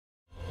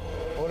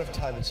of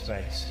time and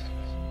space.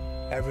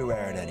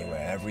 Everywhere and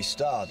anywhere, every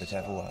star that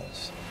ever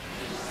was.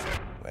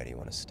 Where do you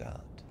want to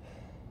start?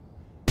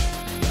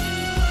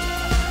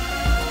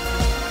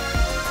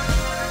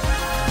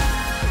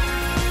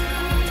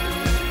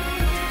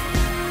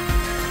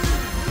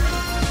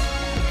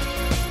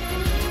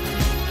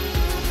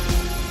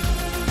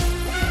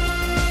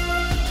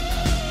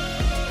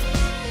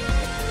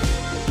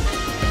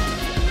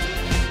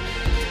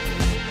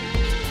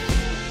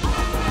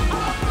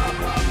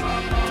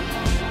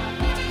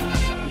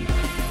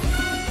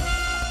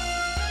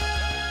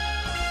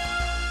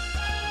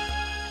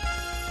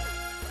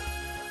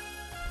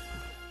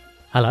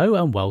 Hello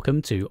and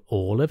welcome to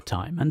All of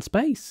Time and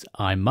Space.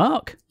 I'm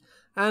Mark.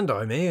 And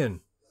I'm Iain.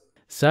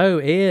 So,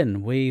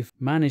 Iain, we've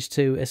managed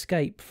to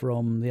escape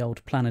from the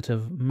old planet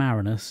of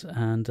Marinus,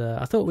 and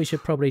I thought we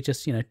should probably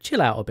just,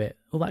 chill out a bit.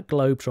 All that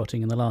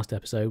globe-trotting in the last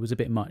episode was a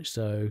bit much,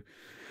 so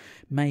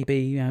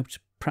maybe,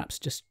 perhaps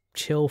just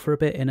chill for a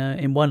bit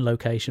in one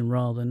location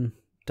rather than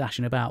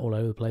dashing about all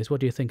over the place. What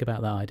do you think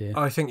about that idea?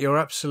 I think you're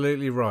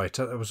absolutely right.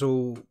 That was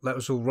all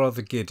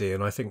rather giddy,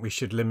 and I think we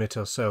should limit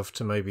ourselves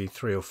to maybe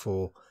 3 or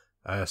 4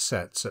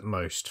 sets at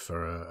most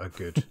for a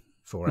good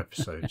 4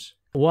 episodes.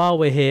 While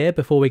we're here,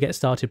 before we get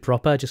started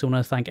proper, I just want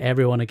to thank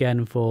everyone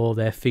again for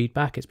their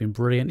feedback. It's been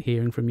brilliant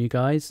hearing from you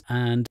guys.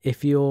 And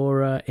if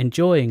you're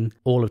enjoying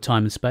All of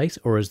Time and Space,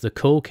 or as the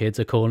cool kids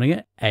are calling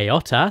it,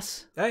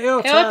 Eotas,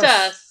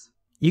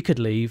 you could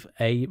leave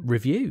a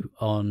review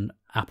on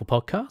Apple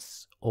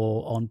Podcasts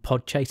or on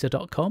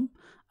podchaser.com,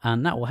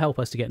 and that will help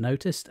us to get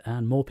noticed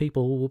and more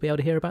people will be able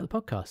to hear about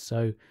the podcast.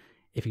 So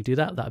if you do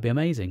that, that'd be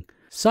amazing.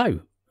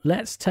 So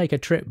let's take a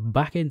trip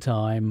back in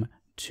time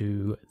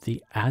to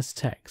the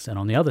Aztecs. And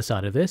on the other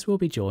side of this, we'll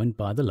be joined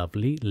by the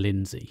lovely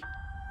Lindsey.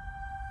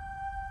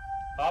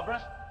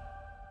 Barbara?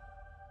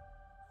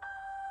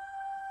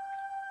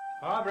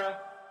 Barbara?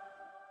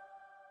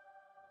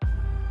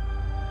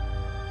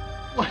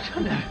 What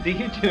on earth are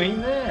you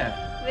doing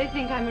there? They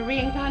think I'm a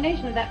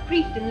reincarnation of that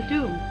priest in the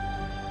tomb.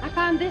 I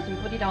found this and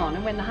put it on,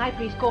 and when the high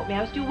priest caught me,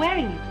 I was still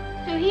wearing it.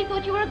 So he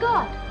thought you were a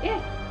god?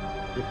 Yes.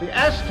 If the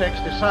Aztecs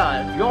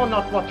decide you're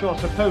not what you're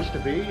supposed to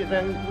be,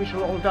 then we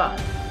shall all die.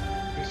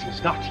 This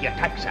is not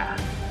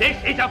Yataxa.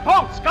 This is a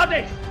false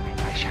goddess!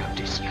 And I shall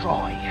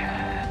destroy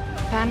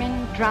her.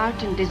 Famine,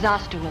 drought, and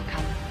disaster will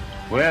come.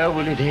 Where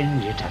will it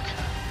end,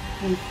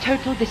 Yataxa? In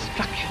total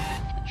destruction.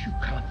 But you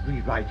can't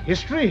rewrite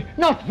history.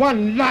 Not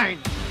one line.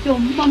 You're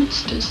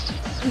monsters.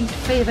 Sweet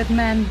favored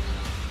man.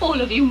 All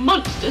of you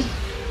monsters.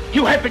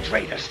 You have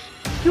betrayed us.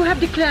 You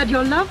have declared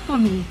your love for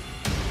me,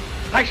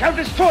 I shall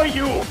destroy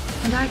you!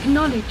 and I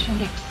acknowledge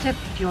and accept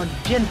your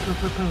gentle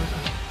proposal.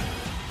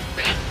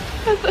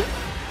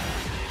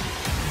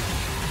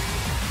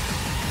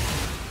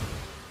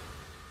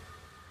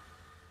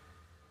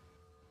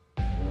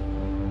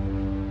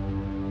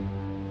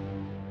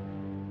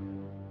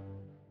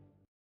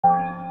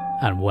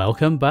 And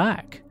welcome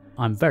back.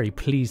 I'm very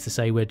pleased to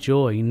say we're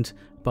joined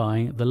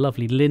by the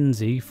lovely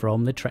Lindsey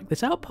from the Trek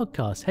This Out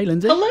podcast. Hey,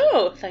 Lindsey.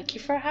 Hello, thank you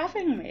for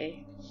having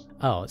me.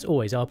 Oh, it's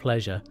always our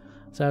pleasure.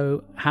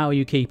 So, how are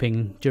you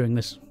keeping during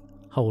this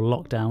whole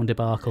lockdown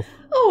debacle?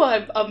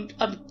 Oh,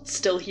 I'm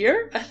still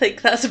here. I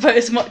think that's about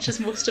as much as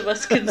most of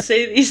us can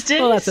say these days.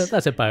 Well,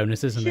 that's a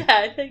bonus, isn't it? Yeah,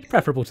 I think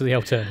Preferable to the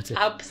alternative.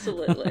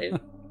 absolutely.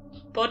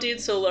 Body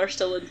and soul are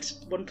still in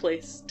one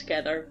place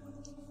together.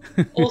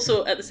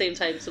 Also, at the same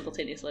time,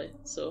 simultaneously.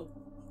 So,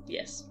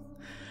 yes.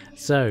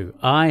 So,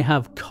 I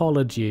have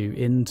collared you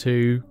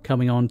into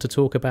coming on to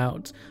talk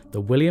about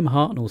the William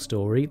Hartnell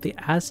story, The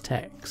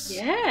Aztecs.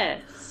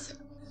 Yes.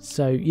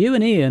 So, you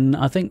and Iain,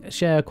 I think,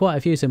 share quite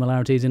a few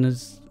similarities in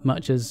as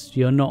much as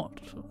you're not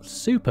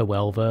super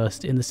well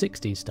versed in the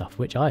 60s stuff,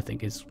 which I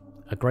think is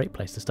a great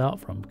place to start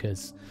from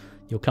because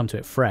you'll come to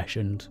it fresh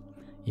and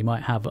you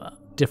might have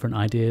different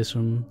ideas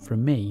from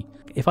me.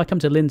 If I come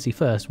to Lindsey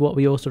first, what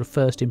were your sort of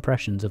first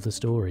impressions of the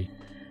story?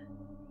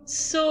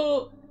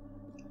 So,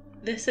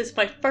 this is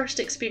my first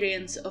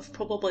experience of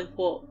probably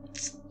what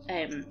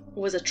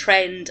was a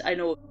trend, I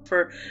know,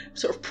 for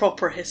sort of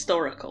proper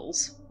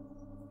historicals.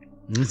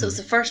 Mm-hmm. So it's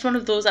the first one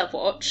of those I've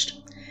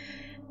watched.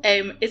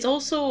 It's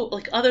also,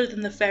 like, other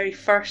than the very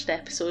first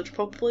episode,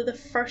 probably the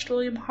first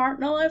William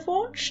Hartnell I've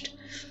watched.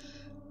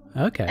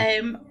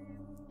 Okay.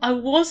 I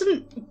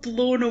wasn't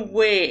blown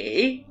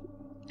away.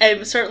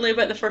 Certainly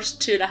about the first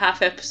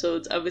 2.5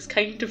 episodes, I was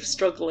kind of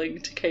struggling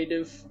to kind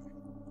of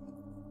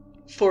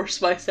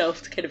force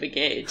myself to kind of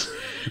engage.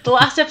 The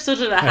last episode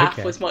and a half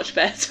Okay. was much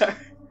better.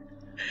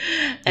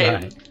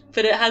 Right.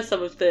 But it has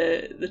some of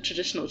the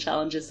traditional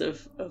challenges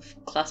of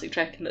classic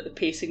Trek in that the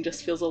pacing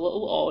just feels a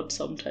little odd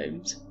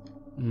sometimes.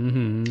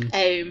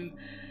 Mm-hmm.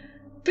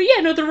 But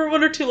yeah, no, there were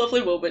 1 or 2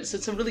 lovely moments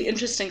and some really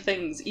interesting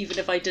things, even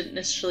if I didn't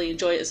necessarily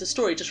enjoy it as a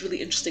story, just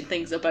really interesting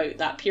things about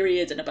that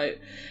period and about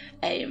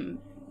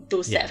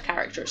those set of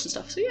characters and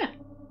stuff. So yeah.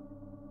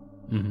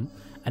 Mm-hmm.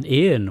 And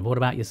Iain, what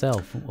about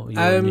yourself? What were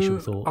your initial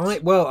thoughts?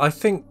 I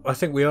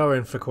think we are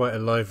in for quite a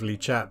lively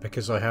chat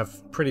because I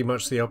have pretty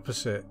much the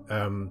opposite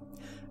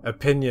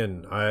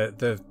opinion.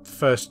 The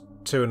first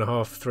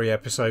 2.5, 3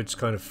 episodes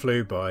kind of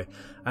flew by,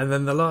 and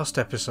then the last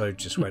episode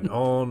just went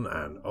on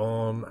and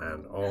on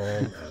and on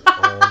and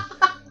on.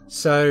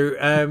 So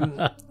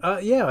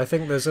I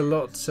think there's a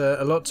lot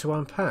to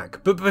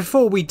unpack. But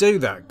before we do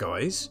that,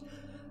 guys,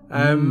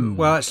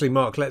 well, actually,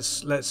 Mark,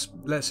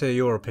 let's hear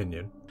your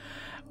opinion.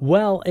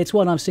 Well, it's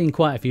one I've seen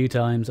quite a few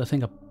times. I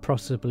think I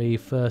possibly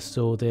first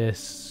saw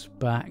this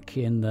back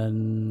in the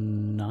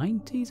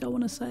 90s, I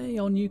want to say,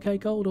 on UK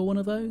Gold or one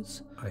of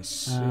those. I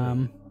see.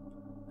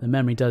 The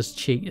memory does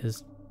cheat,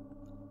 as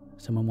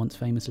someone once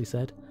famously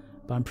said.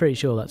 But I'm pretty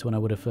sure that's when I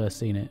would have first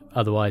seen it.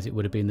 Otherwise, it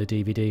would have been the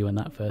DVD when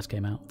that first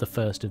came out. The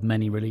first of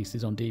many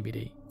releases on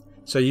DVD.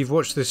 So you've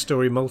watched this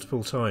story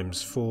multiple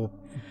times for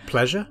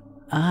pleasure?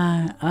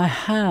 I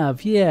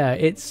have, yeah.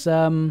 It's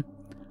I'm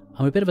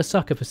a bit of a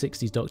sucker for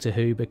 60s Doctor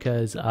Who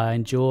because I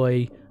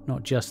enjoy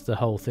not just the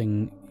whole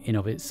thing in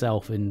of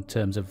itself in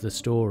terms of the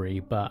story,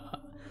 but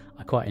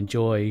I quite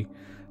enjoy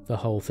the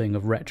whole thing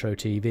of retro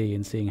TV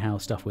and seeing how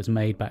stuff was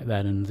made back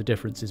then and the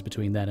differences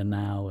between then and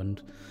now,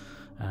 and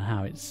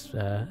how it's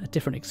a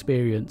different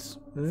experience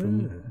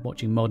from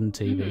watching modern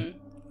TV.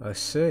 I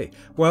see.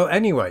 Well,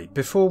 anyway,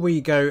 before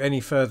we go any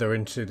further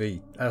into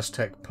the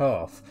Aztec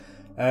path,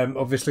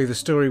 obviously the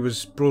story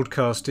was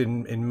broadcast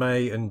in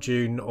May and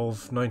June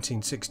of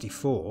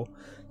 1964.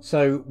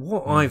 So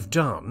what I've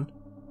done,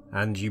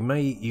 and you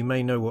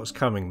may know what's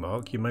coming,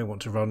 Mark, you may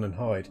want to run and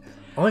hide.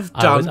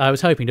 I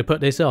was hoping to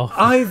put this off.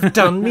 I've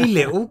done me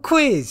little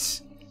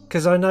quiz,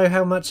 because I know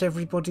how much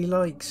everybody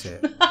likes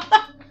it.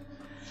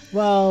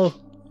 Well,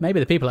 maybe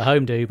the people at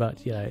home do,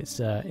 but yeah,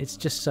 it's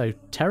just so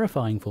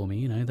terrifying for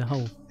me, the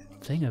whole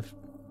thing of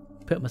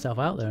putting myself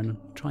out there and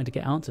trying to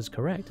get answers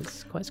correct.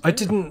 It's quite scary.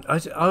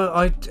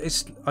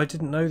 I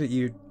didn't know that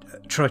you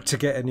tried to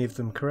get any of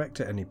them correct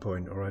at any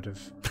point, or I'd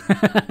have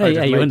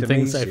yeah, you wouldn't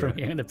think easier. so from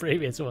hearing the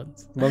previous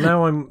ones. Well,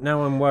 now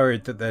I'm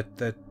worried that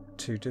they're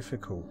too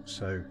difficult,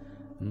 so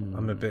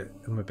I'm a bit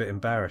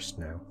embarrassed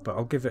now, but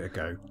I'll give it a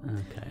go.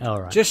 Okay,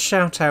 all right. Just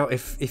shout out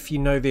if you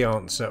know the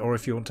answer, or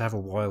if you want to have a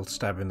wild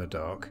stab in the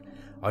dark.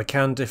 I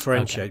can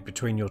differentiate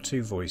between your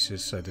two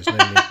voices, so there's no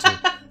need to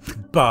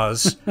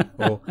buzz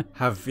or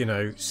have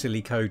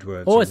silly code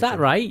words. Oh, is that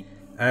right?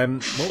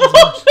 What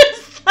was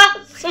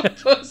What is that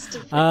supposed to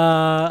be?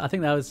 I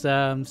think that was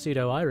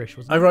pseudo-Irish,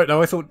 wasn't it? Oh, right.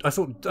 No, I thought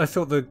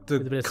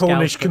the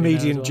Cornish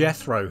comedian well.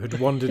 Jethro had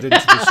wandered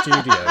into the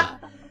studio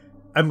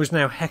and was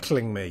now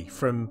heckling me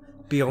from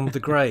beyond the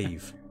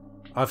grave.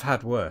 I've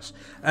had worse.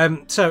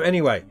 So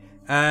anyway,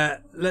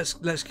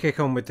 let's kick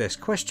on with this.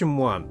 Question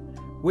 1: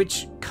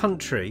 which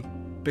country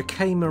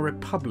became a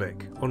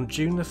republic on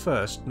June the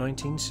 1st,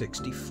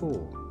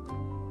 1964?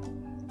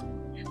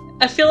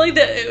 I feel like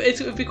that it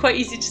would be quite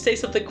easy to say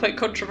something quite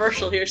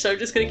controversial here, so I'm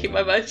just going to keep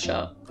my mouth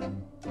shut.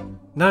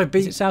 No,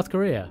 Is it South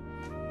Korea?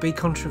 Be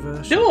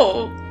controversial.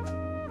 No.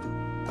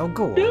 Oh,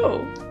 go on.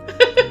 No.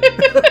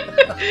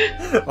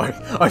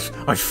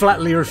 I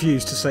flatly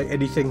refuse to say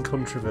anything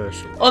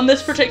controversial. On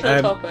this particular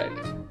topic.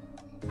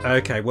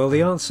 Okay, well,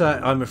 the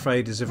answer, I'm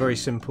afraid, is a very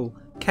simple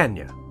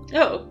Kenya.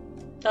 Oh,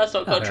 that's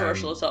not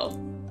controversial at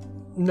all.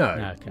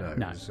 No.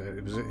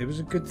 It was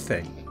a good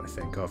thing, I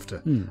think,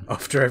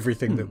 after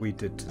everything that we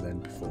did to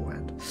them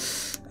beforehand.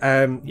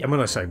 And when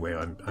I say we,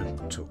 I'm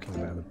talking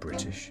about the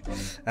British.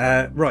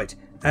 Right.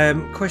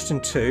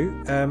 Question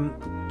 2.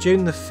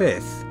 June the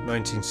 5th,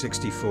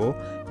 1964,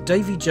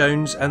 Davy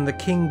Jones and the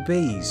King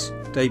Bees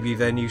debut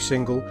their new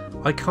single,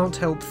 I Can't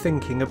Help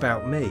Thinking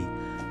About Me.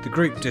 The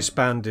group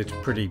disbanded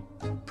pretty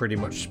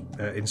much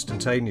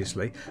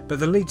instantaneously,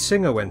 but the lead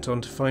singer went on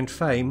to find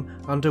fame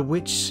under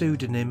which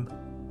pseudonym?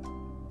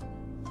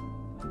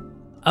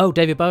 Oh,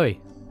 David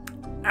Bowie.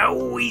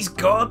 Oh, he's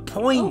got a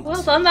point. Oh,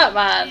 well done, that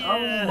man.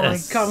 Oh my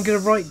God, I'm going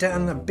to write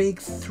down that big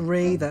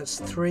 3. That's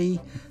 3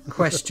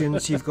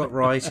 questions you've got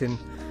right in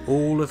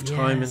all of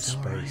time and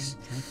space. Right. Okay.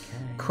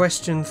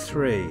 Question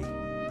 3.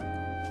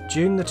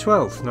 June the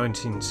 12th,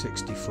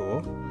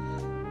 1964.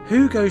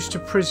 Who goes to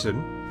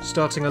prison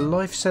starting a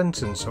life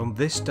sentence on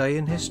this day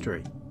in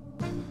history?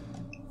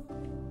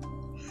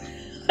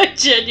 I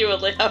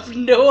genuinely have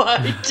no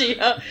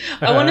idea.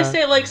 I want to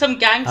say like some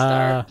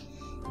gangster.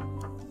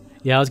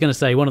 Yeah, I was going to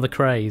say one of the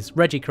Krays.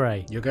 Reggie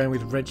Kray. You're going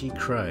with Reggie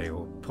Kray,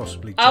 or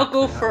possibly... I'll Jack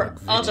go the for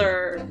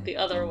Hammock the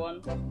other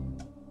one.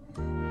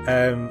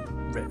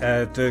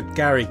 the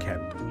Gary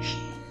Kemp.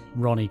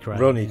 Ronnie Kray.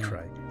 Ronnie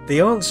Kray. The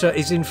answer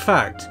is, in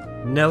fact,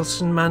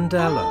 Nelson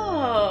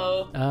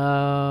Mandela.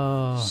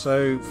 Oh.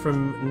 So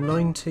from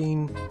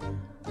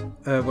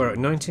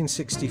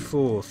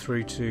 1964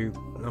 through to...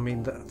 I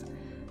mean, that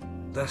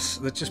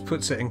just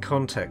puts it in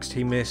context.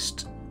 He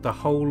missed the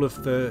whole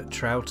of the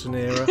Troughton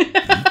era.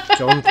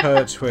 John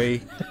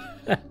Pertwee.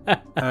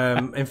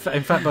 In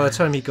fact, by the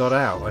time he got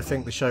out, I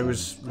think the show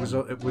was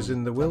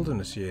in the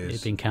wilderness years.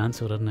 It'd been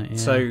cancelled, hadn't it? Yeah.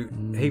 So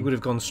he would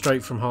have gone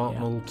straight from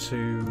Hartnell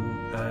to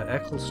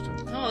Eccleston.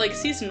 Oh, like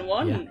season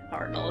 1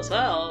 Hartnell as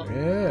well.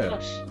 Yeah.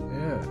 Gosh.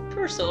 Yeah.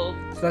 Poor soul.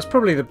 So that's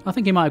probably the... I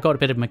think he might have got a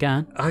bit of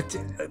McGann.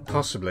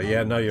 Possibly,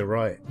 yeah. No, you're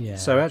right. Yeah.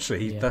 So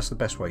actually, that's the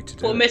best way to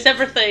do it. We'll miss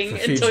everything For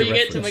until future you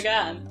get to reference.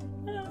 McGann.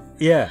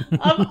 Yeah.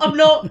 I'm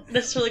not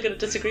necessarily going to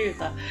disagree with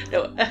that.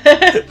 No.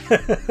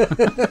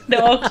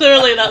 No,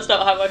 clearly that's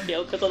not how I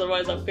feel, because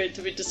otherwise I'm going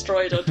to be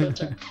destroyed on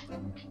Twitter.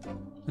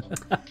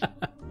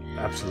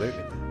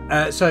 Absolutely.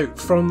 So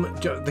from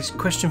this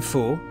question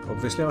 4,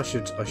 obviously I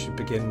should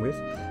begin with.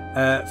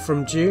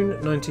 From June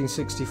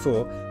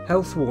 1964,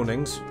 health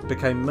warnings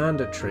became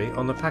mandatory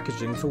on the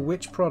packaging for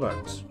which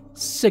products?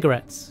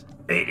 Cigarettes.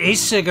 It is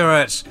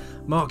cigarettes.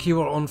 Mark,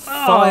 you are on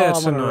fire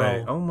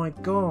tonight. Oh my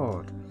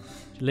god.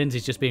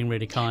 Lindsay's just being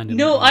really kind.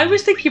 No, I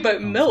was thinking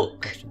about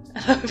milk. I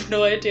have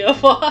no idea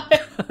why.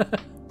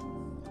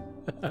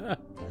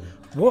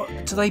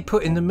 What do they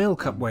put in the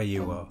milk up where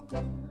you are?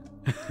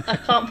 I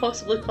can't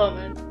possibly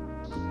comment.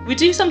 We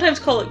do sometimes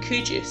call it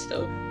coo juice,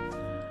 though.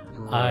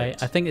 Right.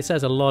 I think it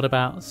says a lot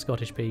about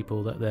Scottish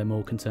people that they're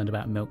more concerned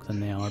about milk than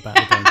they are about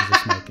the dangers of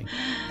smoking.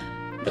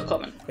 No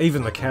comment.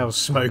 Even the cows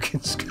smoke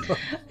in Scotland.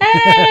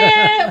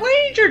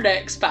 Read your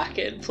next back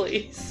in,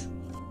 please.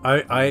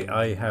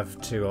 I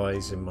have 2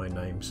 eyes in my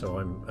name, so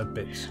I'm a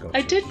bit Scottish.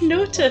 I did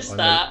notice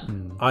that.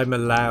 I'm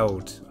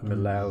allowed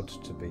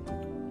to be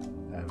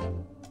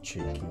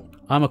cheeky.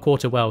 I'm a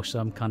quarter Welsh, so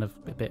I'm kind of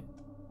a bit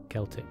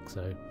Celtic,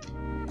 so...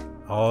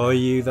 Are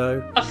you,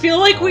 though? I feel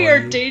like we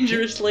are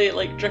dangerously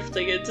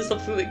drifting into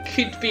something that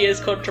could be as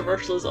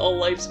controversial as All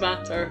Lives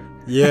Matter.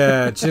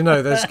 Yeah, do you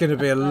know, there's going to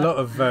be a lot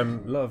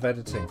of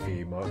editing for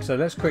you, Mark. So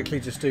let's quickly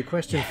just do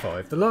question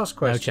 5, the last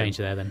question. No change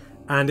there, then.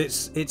 And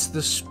it's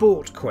the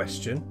sport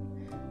question.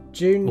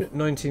 June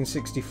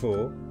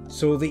 1964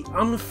 saw the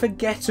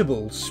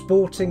unforgettable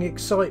sporting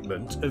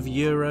excitement of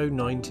Euro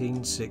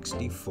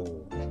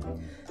 1964.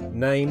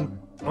 Name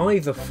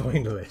either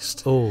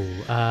finalist.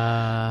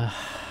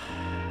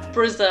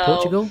 Brazil.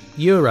 Portugal?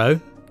 Euro?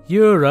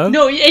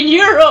 No, in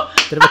Euro!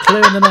 Bit of a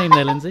clue in the name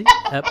there, Lindsay.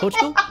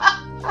 Portugal?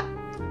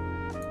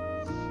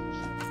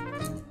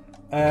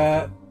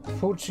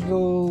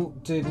 Portugal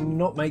did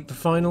not make the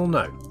final,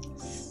 no.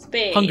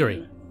 Spain.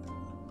 Hungary?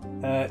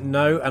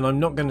 No, and I'm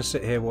not going to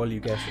sit here while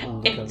you guess all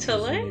the countries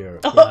in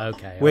Europe.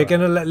 Okay. We're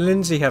going to let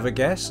Lindsay have a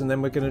guess, and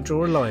then we're going to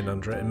draw a line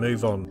under it and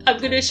move on. I'm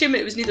going to assume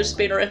it was neither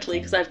Spain or Italy,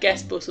 because I've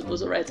guessed both of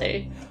those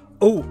already.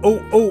 Oh,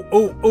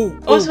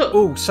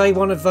 say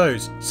one of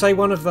those. Say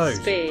one of those.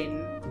 Spain.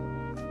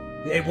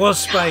 It was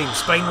Spain.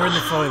 Spain were in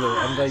the final,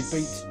 and they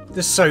beat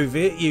the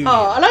Soviet Union.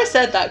 Oh, and I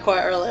said that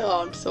quite early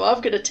on, so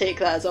I'm going to take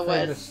that as a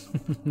win.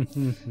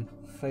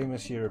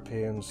 Famous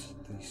Europeans,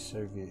 the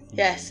Soviet Union.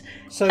 Yes.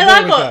 So and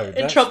I got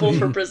in trouble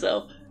for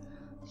Brazil.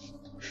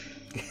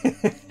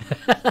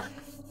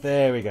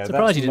 There we go.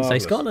 Surprised you didn't say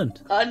Scotland.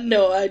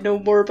 No, I know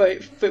more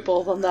about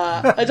football than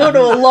that. I don't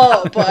know a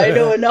lot, but I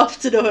know enough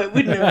to know it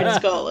wouldn't have been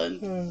Scotland.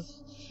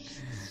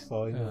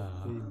 Fine,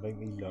 you make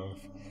me laugh.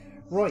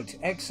 Right,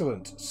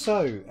 excellent.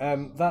 So,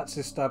 that's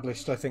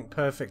established, I think,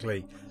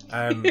 perfectly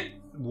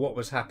what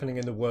was happening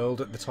in the world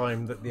at the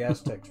time that the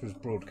Aztecs was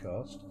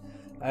broadcast.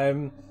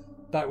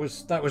 That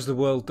was the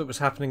world that was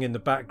happening in the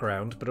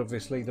background, but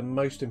obviously the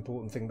most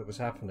important thing that was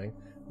happening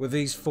were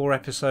these 4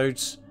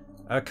 episodes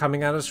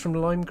coming at us from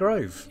Lime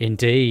Grove.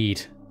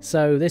 Indeed.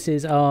 So this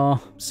is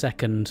our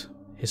second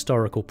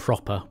historical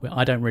proper.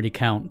 I don't really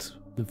count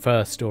the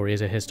first story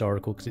as a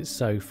historical because it's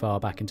so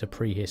far back into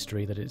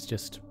prehistory that it's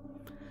just...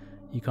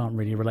 you can't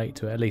really relate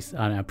to it. At least,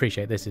 I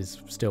appreciate this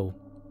is still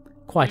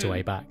quite a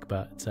way back,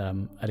 but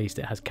at least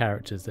it has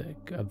characters that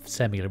are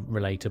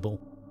semi-relatable.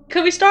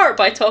 Can we start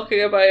by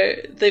talking about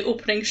the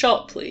opening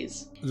shot,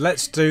 please?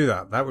 Let's do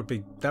that. That would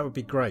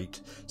be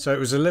great. So it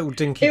was a little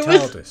dinky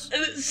TARDIS.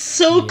 Was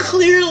so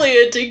clearly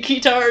a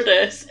dinky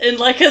TARDIS in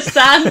a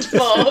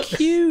sandbox. So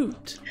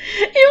cute.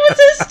 It was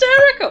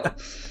hysterical.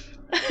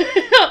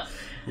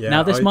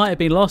 Now this might have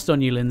been lost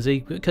on you, Lindsay,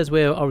 because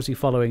we're obviously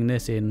following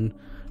this in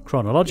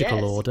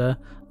chronological order.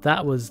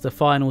 That was the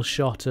final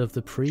shot of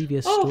the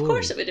previous story. Oh, of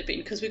course it would have been,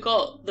 because we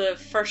got the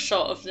first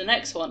shot of the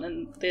next one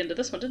and the end of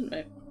this one, didn't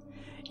we?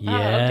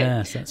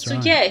 Yes, that's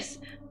right. So yes,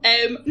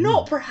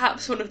 not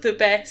perhaps one of the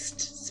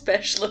best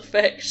special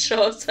effects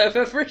shots I've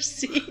ever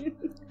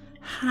seen.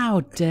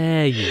 How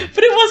dare you?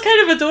 But it was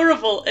kind of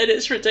adorable in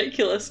its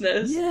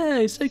ridiculousness. Yeah,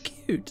 it's so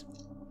cute.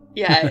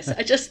 Yes,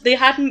 they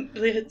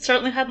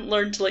certainly hadn't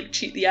learned to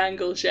cheat the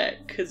angles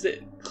yet, because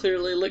it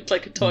clearly looked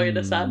like a toy in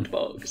a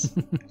sandbox.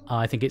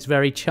 I think it's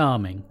very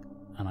charming,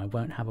 and I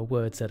won't have a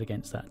word said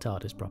against that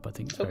TARDIS prop. I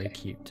think it's very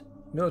cute.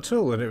 Not at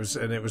all, and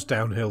it was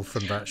downhill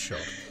from that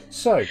shot.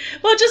 So,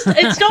 well,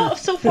 it's not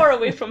so far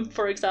away from,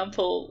 for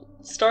example,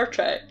 Star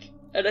Trek,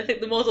 and I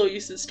think the model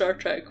used in Star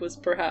Trek was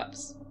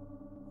perhaps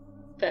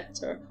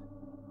better,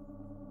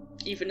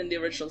 even in the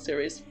original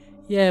series.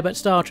 Yeah, but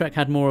Star Trek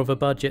had more of a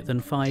budget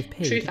than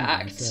 5p. True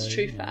fact.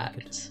 True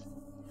fact.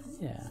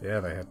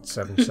 Yeah, they had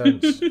 7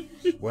 cents.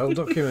 Well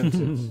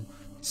documented.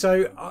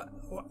 So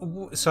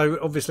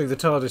obviously the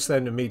TARDIS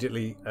then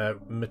immediately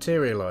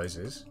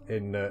materialises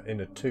in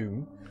a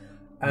tomb.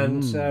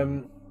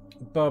 And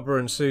Barbara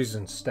and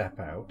Susan step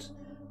out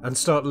and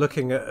start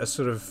looking at a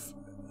sort of...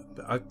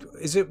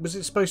 was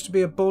it supposed to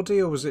be a body,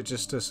 or was it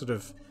just a sort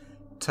of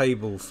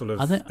table full of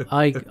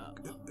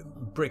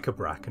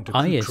bric-a-brac and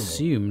I accoutrement.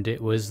 assumed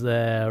it was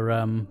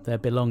their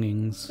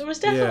belongings. There was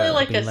definitely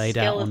like a laid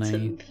out on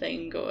skeleton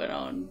thing going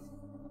on.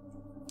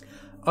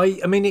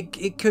 I mean,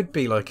 it could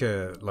be like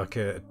a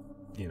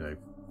you know,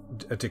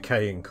 a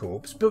decaying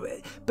corpse, but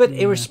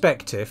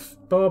irrespective,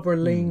 Barbara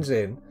leans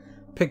in,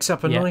 picks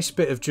up a nice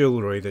bit of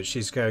jewellery that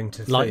she's going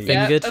to light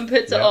fingered, and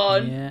puts it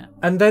on,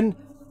 and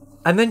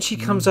then she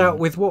comes out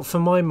with what, for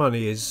my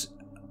money, is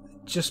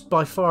just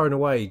by far and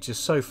away,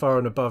 just so far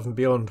and above and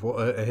beyond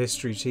what a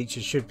history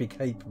teacher should be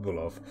capable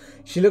of.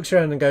 She looks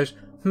around and goes,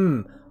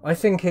 I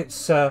think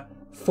it's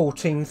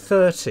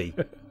 1430.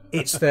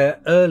 It's their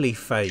early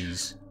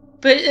phase.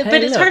 But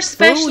it's her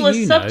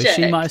specialist subject.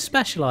 She might have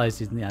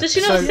specialised in the Aztecs.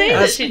 Does she not say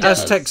that she does?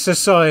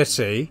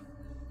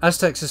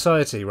 Aztec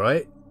Society,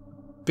 right,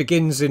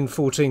 begins in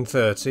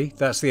 1430.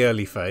 That's the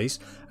early phase,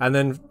 and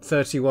then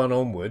 31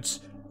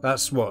 onwards.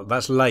 That's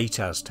late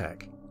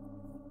Aztec.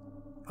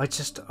 I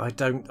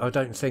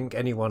don't think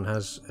anyone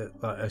has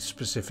a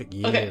specific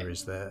year. Okay.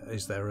 Is there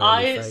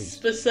early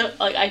phase?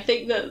 I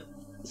think that.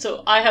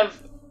 So I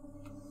have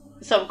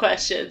some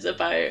questions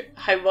about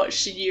how much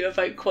she knew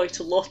about quite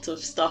a lot of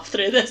stuff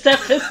through this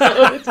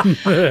episode.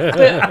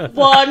 But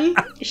one,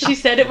 she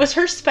said it was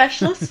her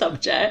specialist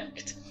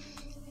subject.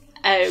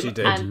 She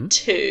did. And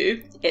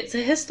two, it's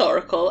a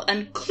historical,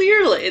 and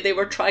clearly they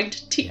were trying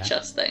to teach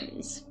us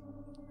things.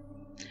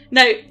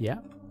 Now,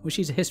 well,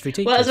 she's a history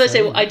teacher. Well, as I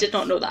say, I did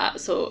not know that,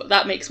 so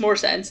that makes more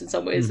sense in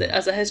some ways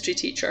as a history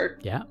teacher.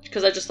 Yeah.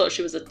 Because I just thought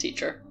she was a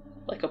teacher,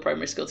 like a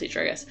primary school teacher,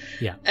 I guess.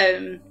 Yeah.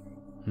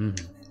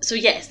 So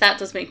yes, that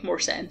does make more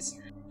sense.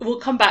 We'll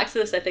come back to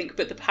this, I think,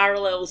 but the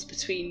parallels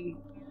between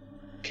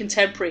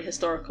contemporary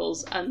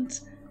historicals and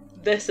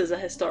this as a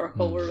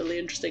historical were really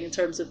interesting in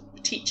terms of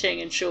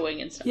teaching and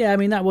showing and stuff. Yeah, I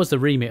mean, that was the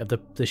remit of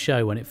the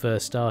show when it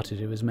first started.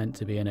 It was meant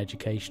to be an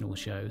educational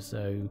show,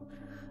 so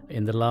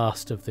in the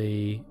last of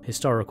the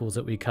historicals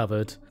that we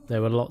covered,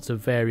 there were lots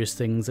of various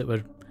things that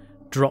were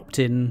dropped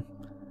in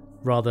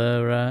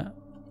rather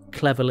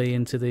cleverly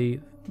into the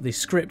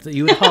script that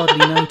you would hardly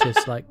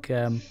notice, like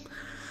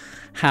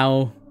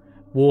how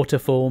water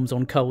forms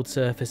on cold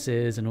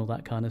surfaces and all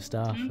that kind of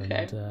stuff.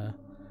 Okay. And,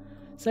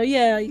 so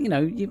yeah, you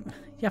know, you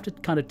have to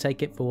kind of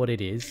take it for what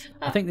it is.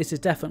 I think this is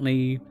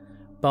definitely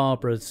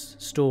Barbara's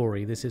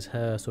story. This is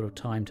her sort of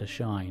time to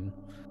shine.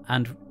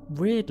 And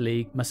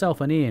weirdly,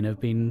 myself and Iain have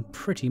been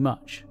pretty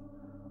much,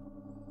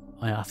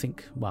 I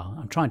think, well,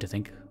 I'm trying to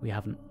think, we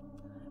haven't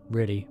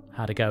really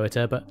had a go at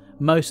her, but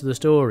most of the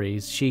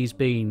stories, she's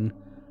been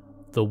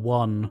the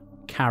one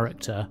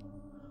character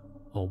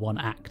or one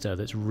actor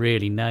that's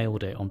really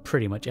nailed it on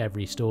pretty much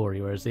every story,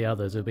 whereas the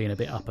others have been a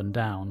bit up and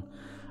down.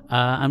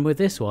 And with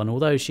this one,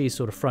 although she's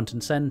sort of front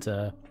and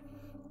centre,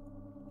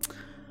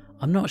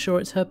 I'm not sure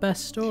it's her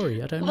best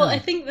story. I don't know. Well, I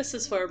think this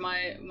is where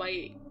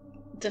my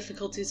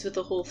difficulties with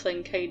the whole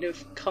thing kind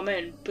of come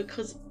in,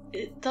 because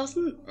it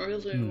doesn't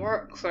really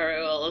work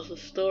very well as a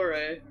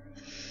story.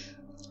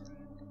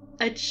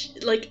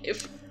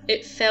 If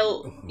it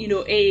felt, you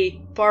know,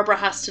 Barbara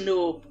has to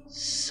know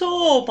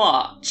so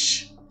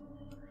much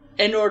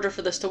in order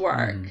for this to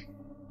work,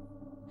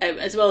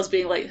 as well as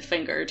being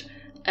light-fingered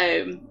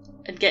and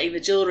getting the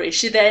jewellery.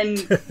 She then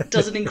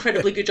does an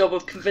incredibly good job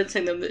of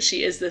convincing them that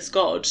she is this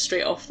god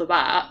straight off the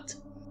bat.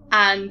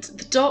 And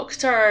the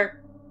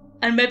Doctor,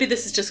 and maybe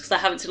this is just because I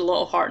haven't seen a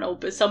lot of Hartnell,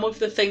 but some of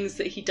the things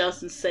that he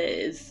does and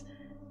says,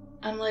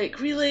 I'm like,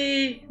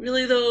 really?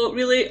 Really though?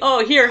 Really?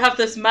 Oh, here, have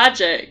this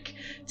magic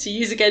to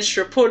use against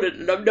your opponent,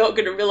 and I'm not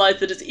going to realise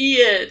that it's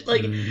Iain.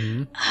 Like,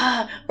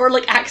 or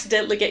like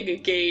accidentally getting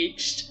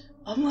engaged.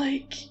 I'm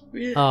like,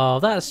 really? Oh,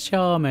 that's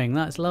charming.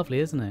 That's lovely,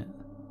 isn't it?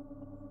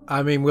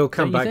 I mean, we'll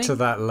come back to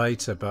that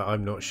later, but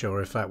I'm not sure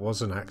if that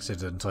was an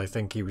accident. I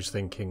think he was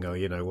thinking, oh,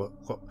 you know,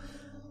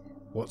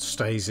 what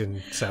stays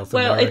in South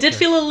America. Well, it did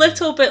feel a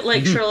little bit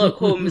like Sherlock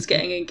Holmes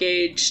getting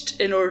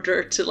engaged in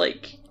order to,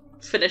 like,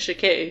 finish a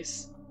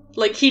case.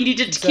 Like, he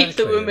needed to keep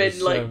the woman,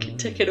 like,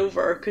 ticking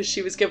over because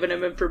she was giving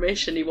him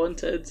information he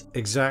wanted.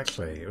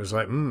 Exactly. It was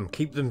like,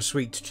 keep them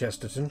sweet,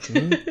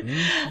 Chesterton.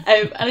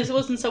 And I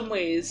suppose in some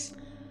ways,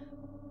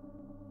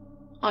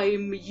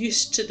 I'm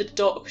used to the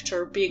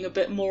Doctor being a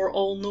bit more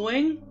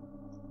all-knowing.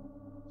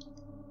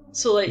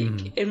 So,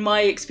 like, in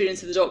my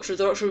experience of the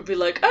Doctor would be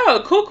like,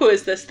 oh, Coco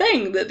is this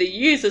thing that they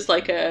use as,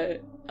 like, a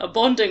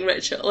bonding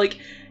ritual. Like,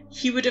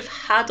 he would have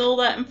had all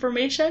that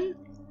information.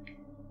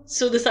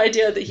 So this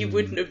idea that he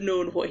wouldn't have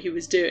known what he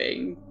was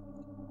doing,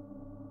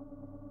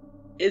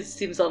 it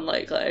seems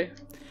unlikely.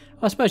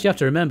 I suppose you have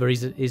to remember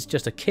he's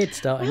just a kid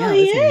starting out,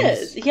 he isn't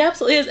is. He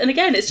absolutely is. And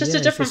again, it's just a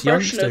different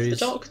version of the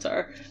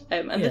Doctor.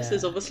 And this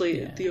is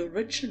obviously the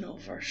original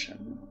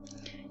version.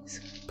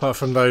 Apart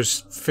from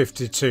those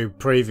 52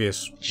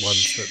 previous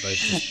ones that they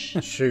just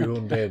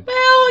shoehorned in.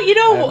 Well, you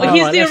know,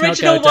 he's the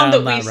original one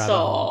that we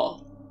saw.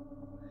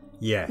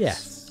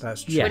 Yes,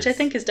 that's true. Which I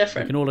think is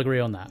different. We can all agree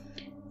on that.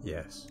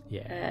 Yes.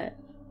 Yeah.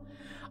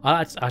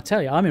 I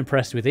tell you, I'm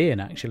impressed with Iain,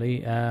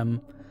 actually.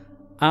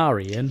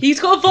 Our Iain. He's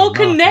got a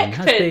Vulcan neck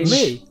pinch.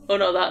 Me. Oh,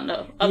 no, that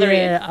no. Other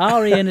Iain.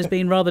 Our Iain has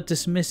been rather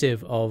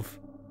dismissive of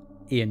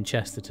Ian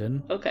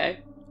Chesterton. Okay.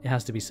 It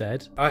has to be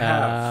said. I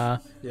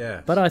have.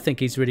 Yeah. But I think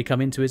he's really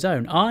come into his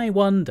own. I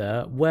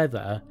wonder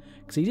whether,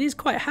 because he is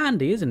quite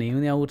handy, isn't he,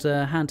 in the old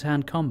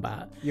hand-to-hand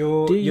combat?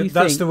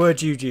 That's the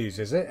word you'd use,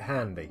 is it?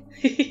 Handy.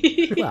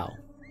 Well,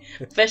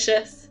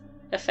 vicious,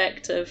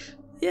 effective,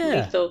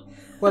 lethal.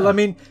 Well, I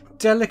mean,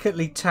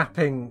 delicately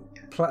tapping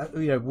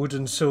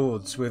wooden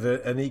swords with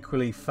an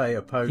equally fey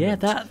opponent. Yeah,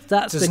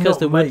 that's because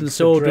the wooden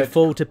sword would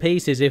fall to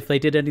pieces if they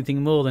did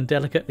anything more than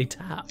delicately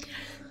tap.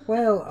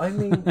 Well, I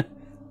mean,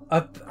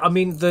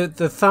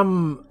 the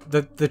thumb,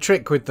 the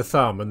trick with the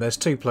thumb, and there's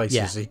two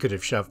places he could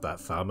have shoved that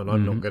thumb, and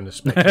I'm not going to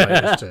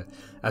speculate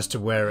as to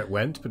where it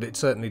went, but it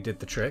certainly did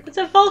the trick. It's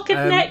a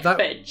Vulcan neck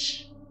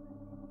pinch.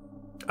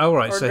 Oh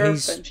right, or so nerve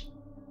he's. pinch.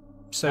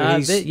 So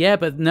he's...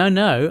 but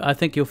no. I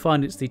think you'll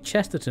find it's the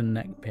Chesterton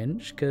neck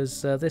pinch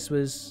because this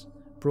was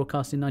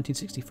broadcast in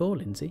 1964,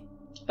 Lindsay.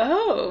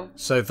 Oh.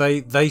 So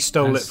they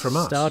stole it from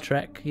us. Star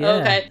Trek, yeah.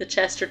 Okay, the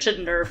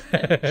Chesterton nerve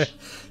pinch.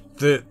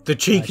 the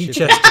cheeky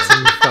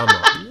Chesterton thumb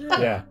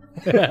up.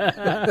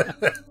 Yeah.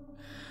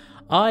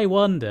 I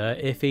wonder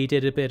if he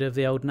did a bit of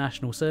the old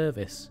national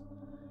service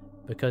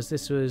because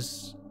this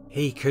was.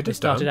 He could have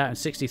started out in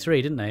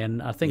 63, didn't they?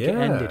 And I think it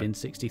ended in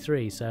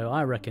 63. So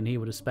I reckon he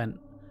would have spent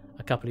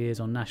a couple of years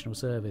on national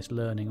service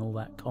learning all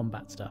that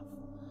combat stuff.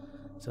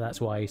 So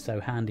that's why he's so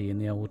handy in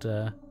the old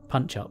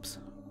punch-ups.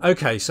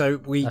 Okay, so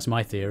that's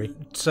my theory.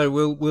 So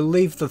we'll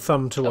leave the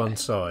thumb to one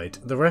side.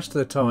 The rest of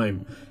the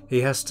time, he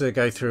has to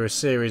go through a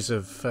series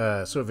of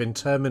sort of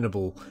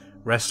interminable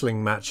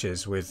wrestling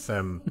matches with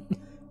some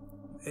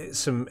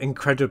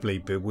incredibly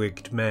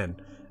bewigged men.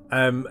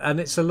 And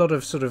it's a lot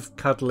of sort of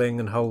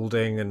cuddling and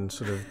holding and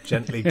sort of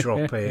gently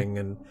dropping,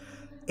 and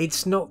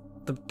it's not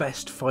the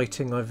best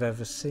fighting I've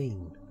ever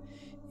seen.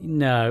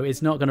 No,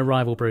 it's not going to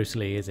rival Bruce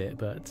Lee, is it?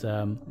 But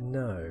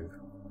no,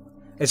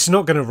 it's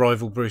not going to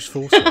rival Bruce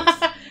Forsyth.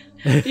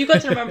 You've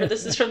got to remember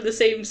this is from the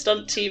same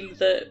stunt team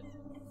that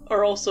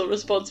are also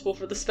responsible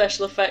for the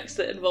special effects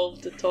that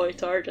involved the toy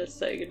TARDIS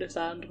sitting in his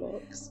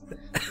sandbox.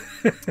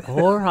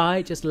 All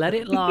right, just let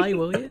it lie,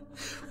 will you?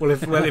 Well, it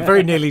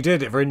very nearly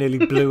did. It very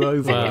nearly blew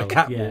over when a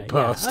cat walked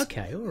past. Yeah.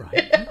 Okay, all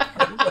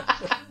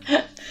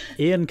right.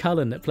 Iain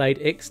Cullen, that played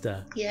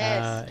Ixter,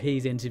 yes.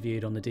 He's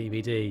interviewed on the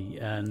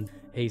DVD, and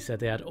he said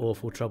they had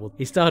awful trouble.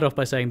 He started off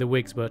by saying the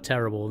wigs were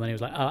terrible, and then he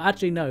was like, oh,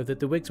 actually, no, that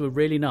the wigs were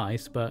really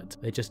nice, but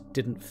they just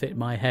didn't fit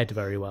my head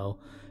very well.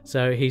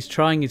 So he's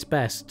trying his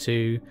best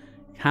to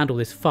handle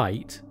this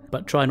fight,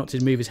 but try not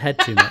to move his head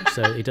too much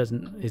so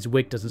his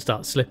wig doesn't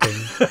start slipping.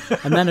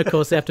 And then, of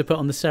course, they have to put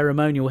on the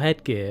ceremonial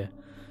headgear.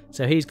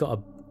 So he's got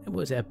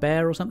a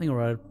bear or something,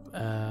 or a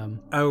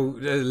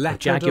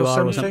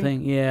jaguar or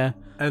something? Yeah.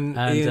 And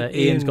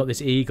Ian's got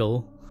this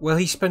eagle. Well,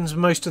 he spends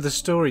most of the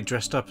story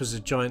dressed up as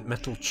a giant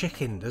metal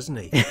chicken, doesn't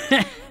he?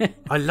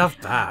 I love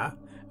that.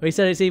 Well, he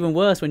said it's even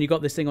worse when you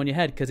got this thing on your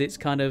head because it's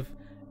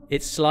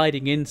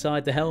sliding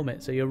inside the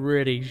helmet, so you're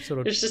really sort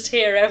of there's just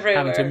hair everywhere,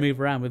 having to move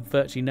around with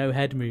virtually no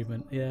head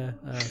movement. Yeah,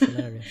 that's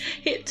hilarious.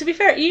 To be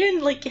fair,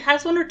 Iain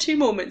has one or two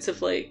moments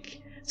of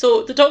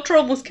so the Doctor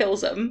almost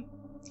kills him,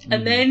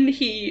 and then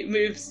he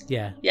moves.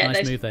 Yeah,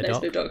 nice move there,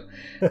 Doc. Move, Doc.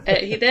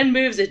 He then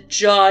moves a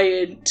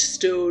giant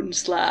stone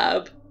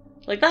slab.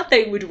 That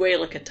thing would weigh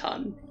like a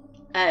ton.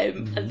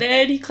 And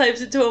then he climbs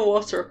into a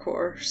water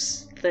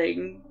course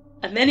thing,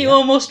 and then he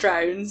almost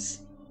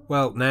drowns.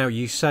 Well, now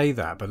you say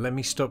that, but let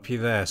me stop you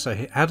there.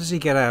 So how does he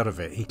get out of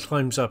it? He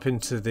climbs up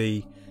into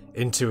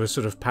a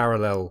sort of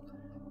parallel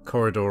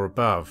corridor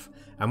above,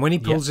 and when he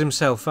pulls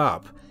himself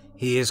up,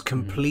 he is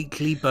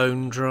completely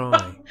bone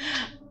dry.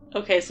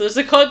 Okay, so there's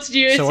a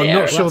continuity. So I'm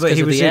not sure that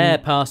he was the air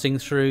passing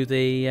through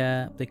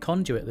the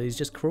conduit that he's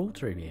just crawled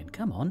through. Ian,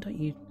 come on, don't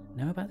you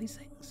know about these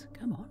things?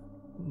 Come on.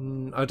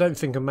 I don't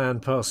think a man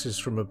passes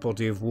from a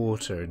body of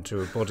water into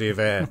a body of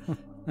air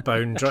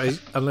bone dry,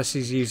 unless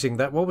he's using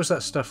that. What was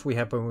that stuff we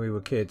had when we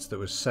were kids that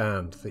was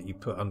sand that you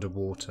put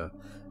underwater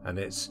and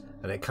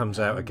it comes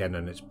out again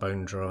and it's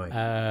bone dry?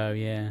 Oh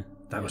yeah,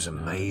 that was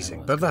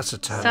amazing. But that's a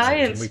tangent.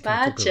 Science and we can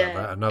magic. talk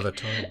about that another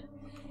time.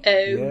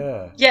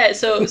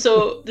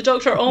 So the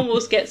Doctor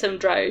almost gets him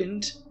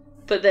drowned,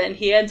 but then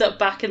he ends up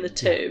back in the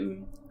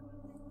tomb,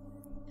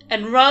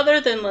 and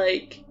rather than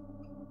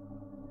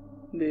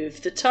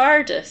move the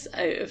TARDIS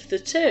out of the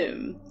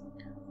tomb,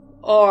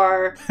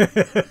 or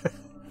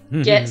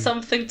get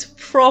something to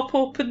prop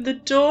open the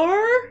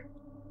door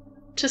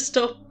to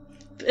stop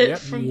it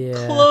from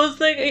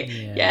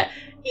closing.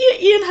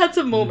 Iain had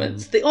some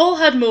moments. They all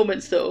had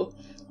moments though.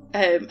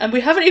 And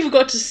we haven't even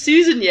got to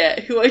Susan yet,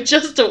 who I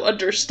just don't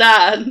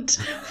understand.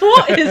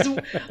 What is...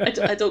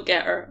 I don't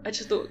get her.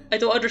 I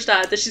don't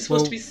understand. Is she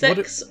supposed to be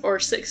 6 or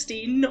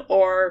 16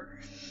 or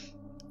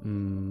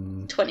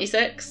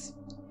 26?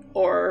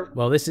 Or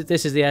this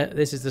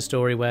is the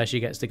story where she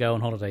gets to go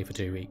on holiday for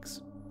 2 weeks.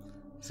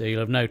 So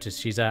you'll have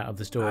noticed she's out of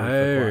the story for quite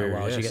a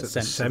while. Yes, she gets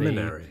sent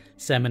seminary. To the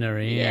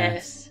seminary.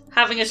 Yes,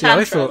 having a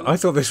tantrum. I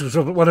thought this was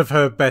one of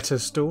her better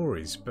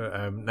stories,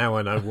 but now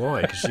I know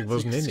why, because she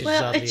wasn't in it.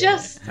 Well,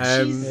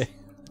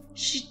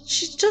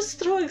 she's just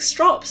throwing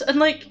strops, and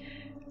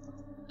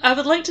I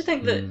would like to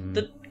think that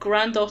the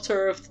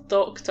granddaughter of the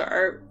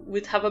Doctor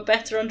would have a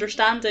better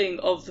understanding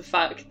of the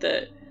fact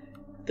that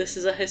this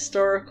is a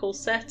historical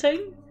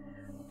setting,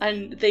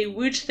 and they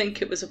would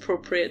think it was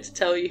appropriate to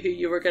tell you who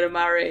you were going to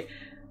marry.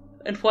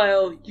 And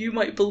while you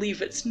might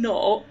believe it's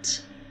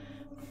not,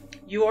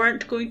 you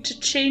aren't going to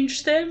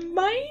change their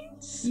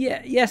minds?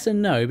 Yeah, yes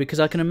and no,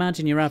 because I can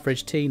imagine your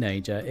average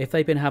teenager, if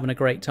they've been having a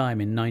great time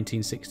in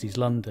 1960s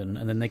London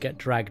and then they get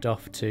dragged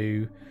off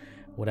to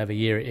whatever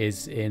year it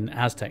is in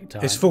Aztec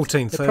time. It's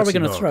 1430. They're probably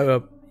going to throw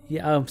a...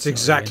 Yeah, it's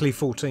exactly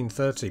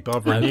 1430.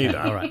 Barbara knew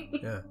that. All right.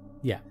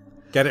 Yeah.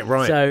 Get it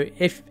right. So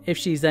if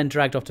she's then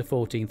dragged off to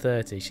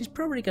 1430, she's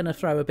probably going to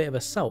throw a bit of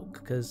a sulk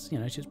because,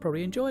 she's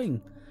probably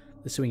enjoying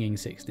the swinging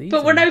 60s.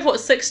 But we're now,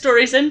 6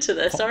 stories into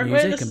this, aren't we?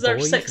 This is our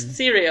 6th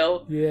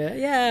serial.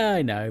 Yeah,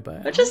 I know,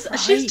 but...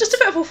 She's just a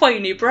bit of a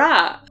whiny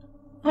brat.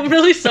 I'm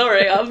really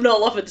sorry, I'm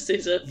not loving the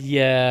season.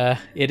 Yeah,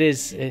 it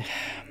is.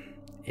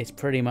 It's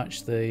pretty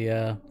much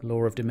the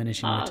law of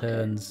diminishing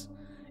returns,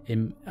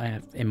 in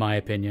my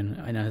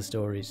opinion. I know her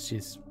stories.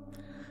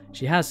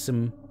 She has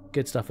some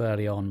good stuff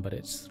early on, but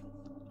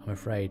I'm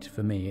afraid,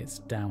 for me, it's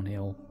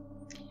downhill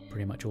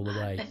pretty much all the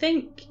way. I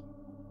think...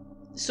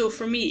 So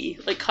for me,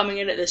 coming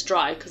in at this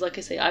dry, because like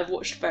I say, I've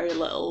watched very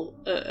little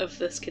of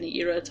this kind of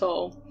era at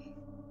all,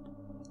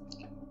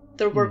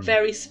 there were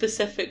very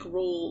specific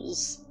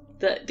roles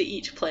that they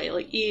each play.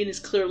 Iain is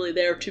clearly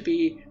there to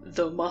be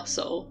the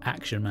muscle.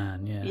 Action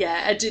man, yeah.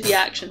 Yeah, I do the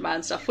action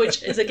man stuff,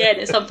 which is, again,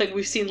 it's something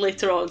we've seen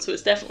later on, so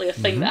it's definitely a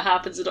thing that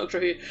happens in Doctor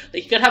Who.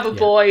 You gotta have a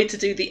boy to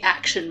do the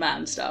action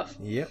man stuff.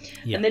 Yep.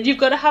 And then you've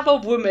got to have a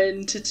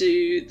woman to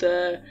do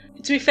the...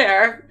 To be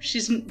fair,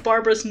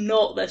 Barbara's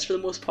not this for the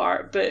most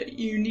part, but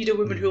you need a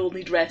woman who will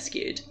need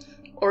rescued.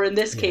 Or in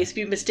this case,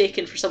 be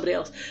mistaken for somebody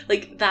else.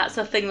 That's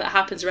a thing that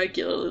happens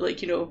regularly.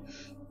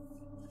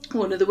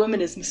 One of the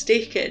women is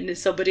mistaken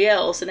as somebody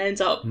else and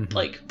ends up,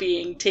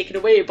 being taken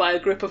away by a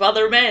group of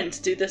other men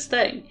to do this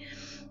thing.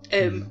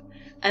 And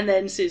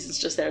then Susan's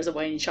just there as a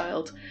whiny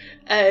child.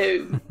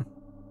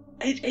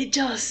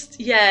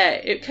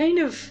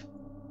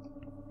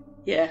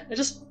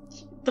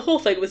 The whole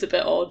thing was a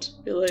bit odd,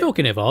 really.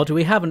 Talking of odd,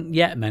 we haven't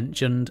yet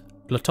mentioned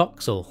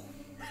Latoxel.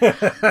 No,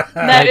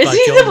 is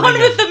he the one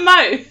with the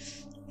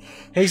mouth?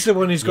 He's the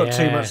one who's got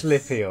too much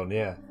lippy on,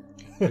 yeah.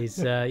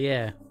 He's,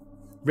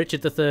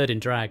 Richard III in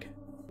drag.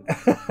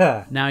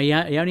 Now, he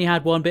only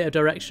had one bit of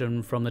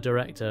direction from the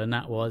director, and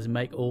that was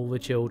make all the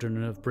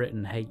children of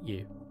Britain hate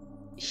you.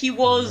 He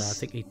was... And, I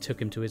think he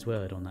took him to his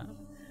word on that.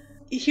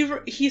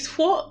 He's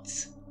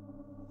what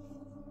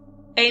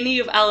any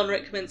of Alan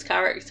Rickman's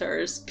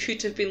characters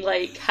could have been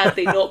had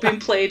they not been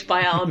played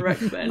by Alan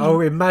Rickman.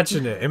 Oh,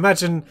 imagine it.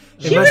 Imagine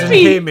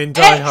him in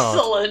Die Hard.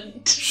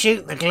 Excellent.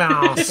 Shoot the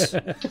glass.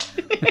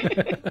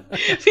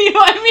 But you know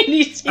what I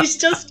mean?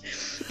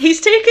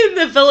 He's taken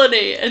the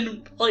villainy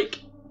and,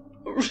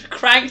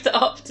 cranked it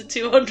up to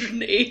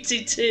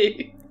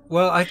 282.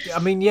 Well, I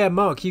mean, yeah,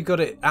 Mark, you got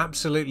it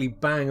absolutely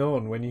bang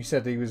on when you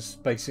said he was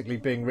basically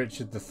being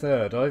Richard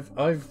III.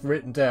 I've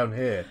written down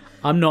here.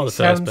 I'm not the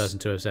first person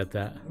to have said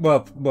that.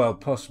 Well,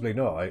 possibly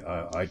not.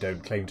 I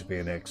don't claim to be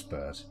an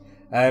expert.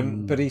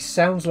 But he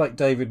sounds like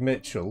David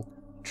Mitchell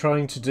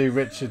trying to do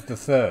Richard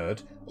III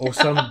or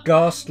some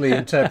ghastly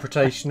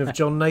interpretation of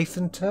John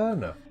Nathan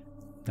Turner.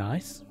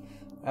 Nice.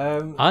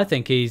 I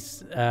think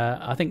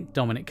I think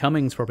Dominic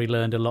Cummings probably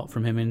learned a lot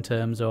from him in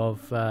terms of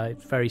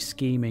very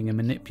scheming and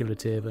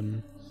manipulative,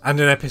 and in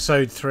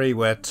episode 3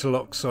 where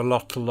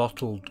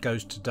Taloxolotl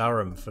goes to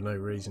Durham for no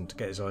reason to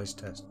get his eyes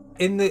tested.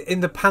 In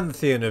the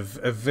pantheon of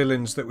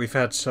villains that we've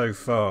had so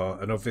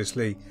far, and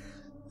obviously,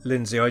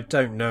 Lindsey, I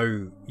don't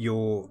know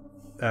your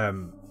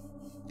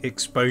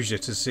exposure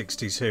to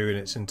 60s Who in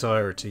its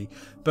entirety,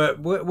 but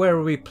where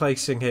are we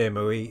placing him?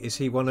 Is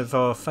he one of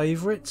our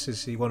favourites?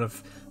 Is he one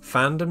of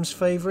fandom's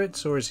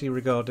favourites, or is he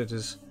regarded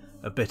as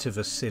a bit of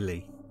a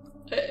silly?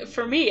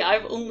 For me,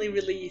 I've only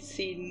really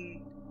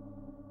seen...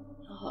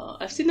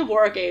 I've seen the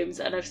War Games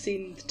and I've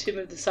seen the Tomb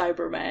of the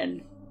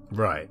Cybermen.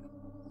 Right.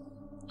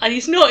 And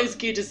he's not as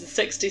good as the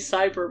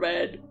 60s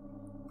Cybermen.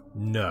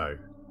 No.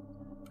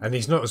 And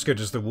he's not as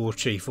good as the War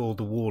Chief or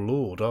the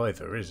Warlord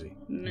either, is he?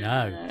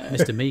 No.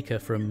 Mr. Mika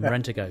from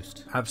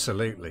Rent-A-Ghost.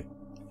 Absolutely.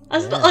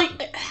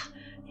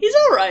 He's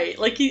alright.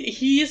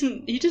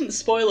 He didn't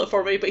spoil it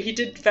for me, but he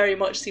did very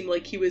much seem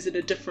like he was in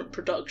a different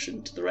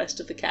production to the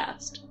rest of the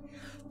cast.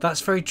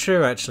 That's very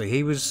true, actually.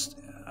 He was...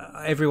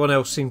 everyone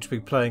else seemed to be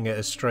playing it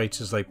as straight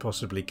as they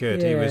possibly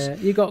could. Yeah,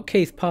 you got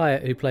Keith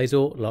Pyatt, who plays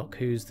Ortlock,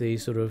 who's the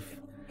sort of...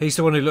 He's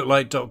the one who looked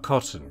like Doc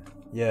Cotton.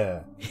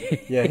 Yeah.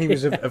 Yeah, he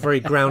was a very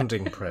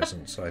grounding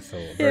presence, I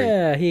thought. He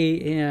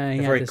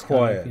had very this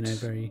quiet. Kind of,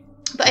 very...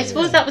 But I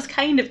suppose that was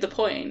kind of the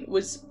point,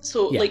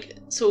 so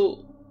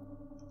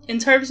in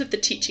terms of the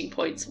teaching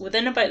points,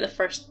 within about the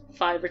first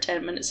 5 or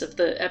 10 minutes of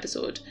the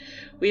episode,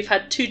 we've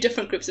had 2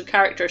 different groups of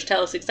characters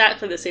tell us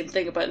exactly the same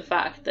thing about the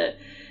fact that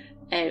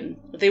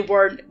they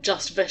weren't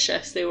just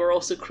vicious, they were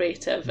also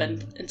creative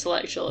and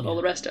intellectual and all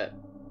the rest of it.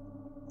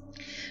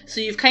 So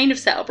you've kind of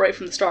set up right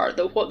from the start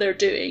that what they're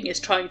doing is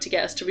trying to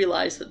get us to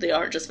realise that they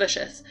aren't just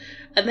vicious.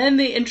 And then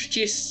they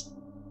introduce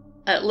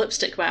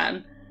Lipstick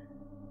Man,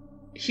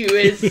 who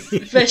is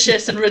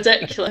vicious and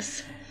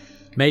ridiculous.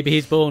 Maybe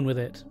he's born with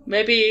it.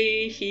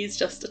 Maybe he's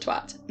just a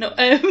twat. No,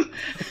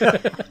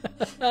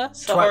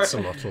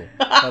 Twatsalotl.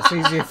 That's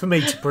easier for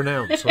me to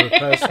pronounce on a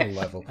personal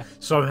level.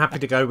 So I'm happy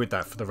to go with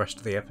that for the rest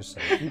of the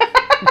episode.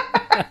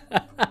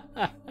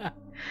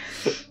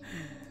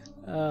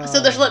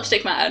 So there's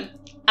Lipstick Man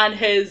and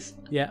his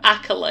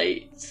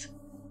acolytes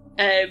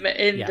in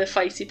the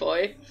Fighty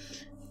Boy.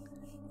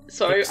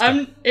 Sorry,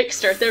 I'm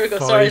Ixter. There we go.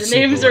 Sorry, the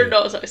names are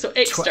not... So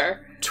Ixter.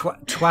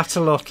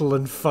 Twatalotl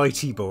and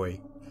Fighty Boy.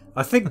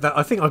 I think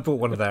I bought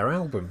one of their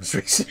albums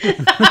recently.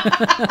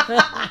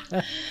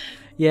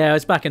 Yeah, it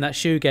was back in that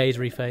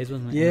shoegazery phase,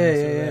 wasn't it?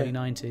 Yeah. Early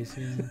 90s.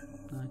 Yeah.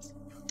 Nice.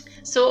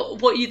 So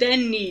what you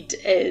then need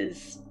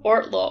is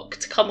Ortlock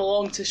to come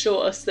along to show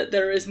us that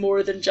there is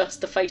more than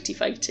just the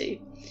fighty.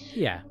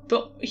 Yeah.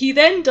 But he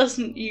then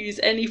doesn't use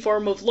any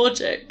form of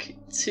logic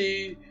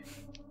to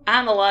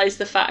analyse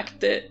the fact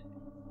that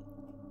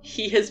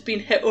he has been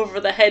hit over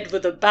the head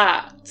with a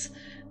bat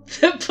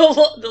that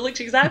looked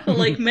exactly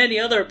like many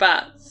other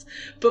bats,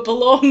 but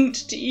belonged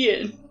to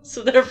Iain.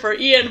 So therefore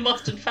Iain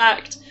must in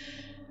fact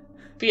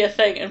be a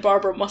thing, and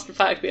Barbara must in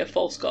fact be a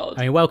false god.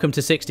 I mean, welcome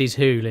to 60s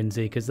Who,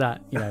 Lindsay, because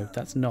that,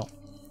 that's not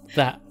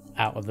that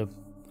out of the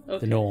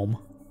norm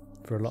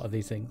for a lot of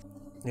these things.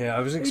 Yeah,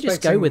 I was expecting.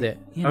 Just go with it.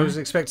 I was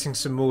expecting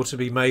some more to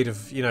be made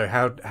of.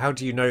 How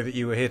do you know that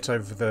you were hit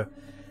over the?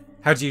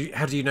 How do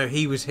you know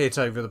he was hit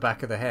over the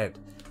back of the head?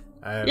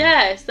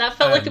 Yes, that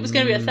felt like it was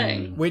going to be a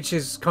thing. Which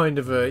is kind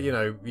of a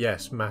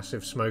yes,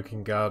 massive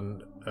smoking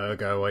gun.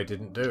 Ergo, I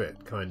didn't do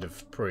it. Kind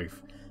of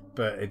proof,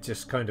 but it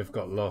just kind of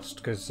got lost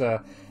because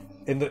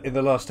in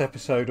the last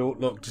episode,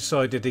 Ortlock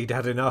decided he'd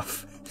had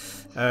enough.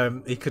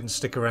 He couldn't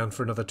stick around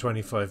for another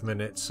 25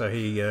 minutes, so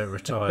he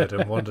retired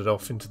and wandered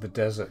off into the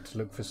desert to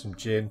look for some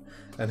gin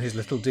and his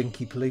little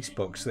dinky police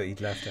box that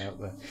he'd left out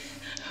there.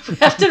 We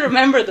have to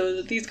remember, though,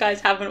 that these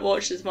guys haven't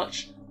watched as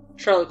much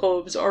Sherlock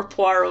Holmes or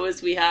Poirot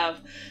as we have,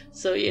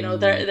 so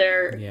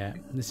their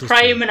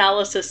crime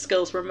analysis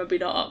skills were maybe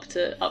not up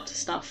to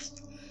snuff.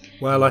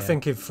 Well, I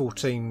think in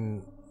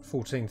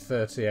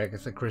 1430,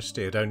 Agatha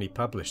Christie had only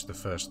published the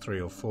first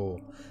 3 or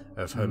 4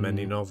 of her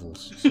many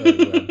novels, so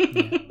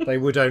they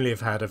would only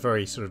have had a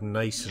very sort of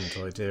nascent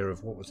idea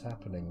of what was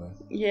happening there.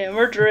 Yeah,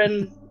 Murder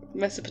in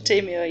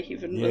Mesopotamia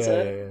even was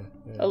a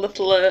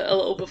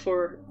little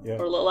before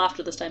or a little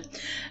after this time.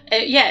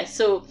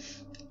 So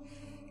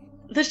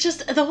there's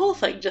just the whole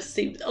thing just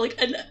seems like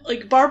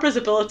Barbara's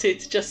ability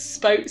to just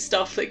spout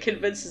stuff that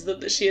convinces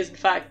them that she is in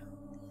fact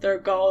their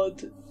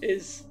god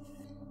is.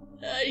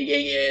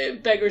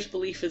 Beggar's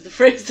belief is the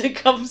phrase that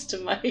comes to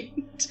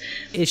mind.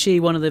 Is she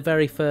one of the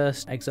very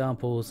first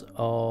examples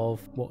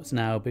of what's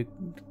now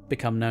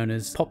become known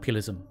as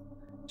populism?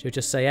 She'll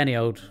just say any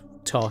old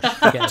tosh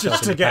to get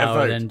herself into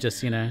power, and then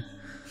just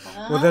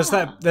Well, there's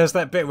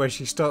that bit where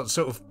she starts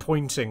sort of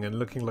pointing and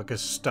looking like a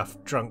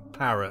stuffed drunk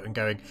parrot and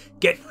going,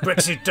 "Get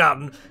Brexit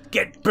done,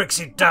 get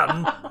Brexit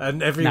done,"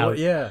 and everyone,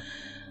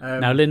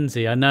 now,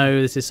 Lindsay, I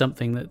know this is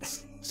something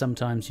that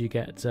sometimes you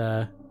get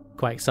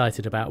quite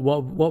excited about.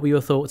 What were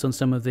your thoughts on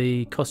some of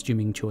the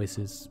costuming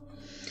choices?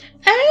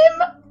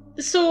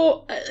 It's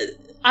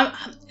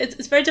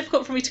very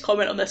difficult for me to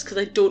comment on this because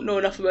I don't know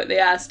enough about the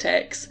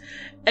Aztecs.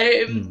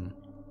 The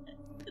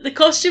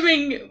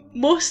costuming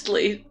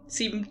mostly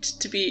seemed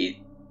to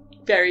be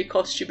very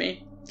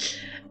costumey.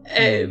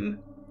 I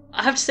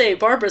have to say,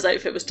 Barbara's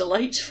outfit was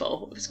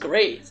delightful. It was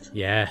great.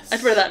 Yes.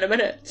 I'd wear that in a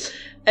minute.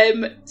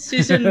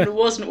 Susan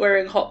wasn't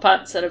wearing hot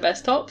pants and a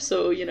vest top,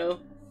 so,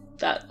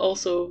 that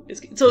also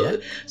is...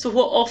 So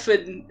what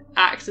often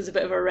acts as a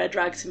bit of a red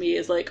rag to me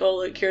is like, oh,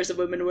 look, here's a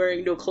woman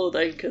wearing no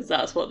clothing, because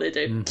that's what they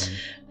do.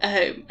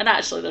 And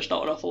actually, there's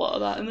not an awful lot of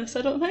that in this,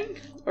 I don't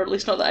think. Or at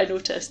least not that I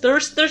noticed.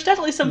 There's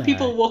definitely some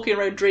people walking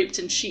around draped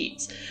in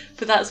sheets,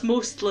 but that's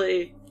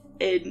mostly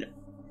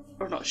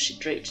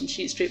draped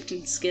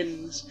in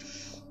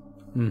skins.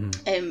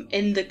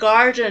 In the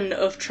Garden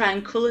of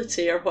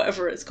Tranquility, or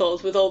whatever it's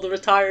called, with all the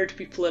retired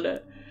people in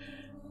it.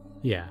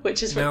 Yeah.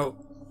 Which is... Now,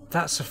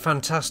 that's a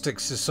fantastic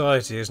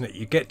society, isn't it?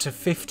 You get to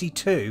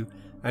 52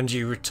 and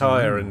you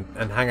retire and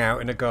hang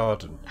out in a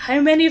garden. How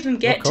many of them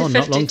get to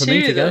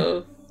 52,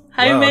 though?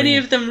 How many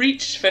of them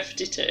reach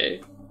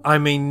 52? I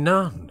mean,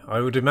 none.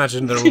 I would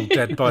imagine they're all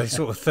dead by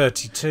sort of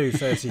 32,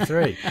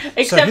 33.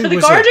 Except for the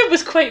garden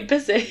was quite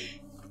busy.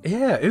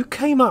 Yeah, who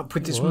came up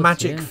with this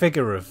magic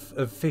figure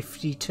of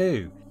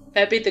 52?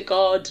 Maybe the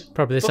god.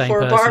 Probably the same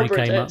person who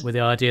came up with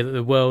the idea that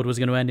the world was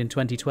going to end in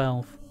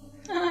 2012.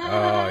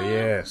 Ah,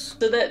 yes.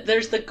 So that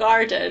there's the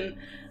garden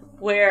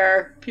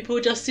where people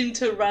just seem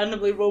to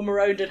randomly roam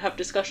around and have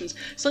discussions.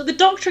 So the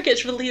Doctor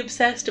gets really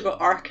obsessed about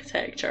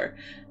architecture.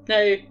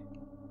 Now,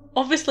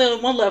 obviously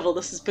on one level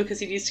this is because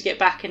he needs to get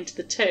back into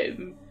the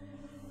tomb.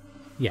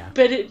 Yeah.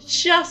 But it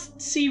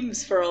just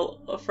seems for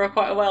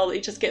quite a while that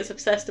he just gets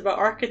obsessed about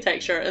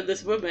architecture, and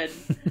this woman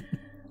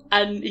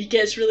And he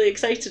gets really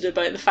excited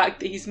about the fact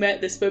that he's met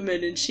this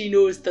woman and she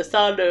knows the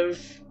son of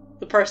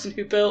the person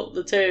who built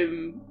the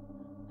tomb,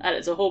 and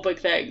it's a whole big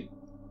thing.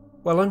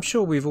 Well, I'm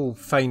sure we've all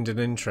feigned an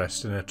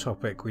interest in a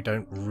topic we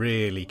don't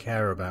really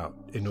care about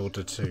in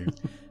order to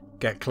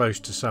get close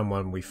to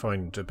someone we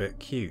find a bit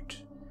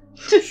cute.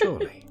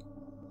 Surely.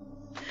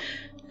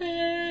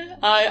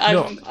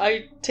 I'm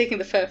taking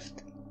the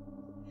fifth.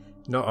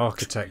 Not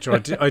architecture.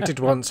 I did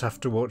once have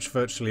to watch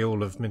virtually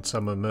all of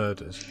Midsummer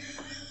Murders.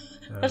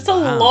 That's a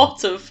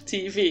lot of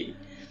TV.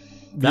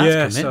 That's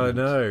yes, commitment.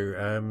 I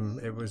know.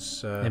 It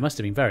was. It must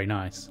have been very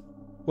nice.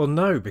 Well,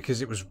 no,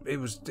 because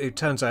it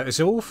turns out it's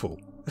awful.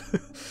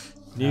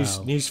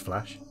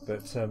 Newsflash,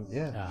 but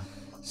yeah.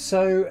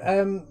 So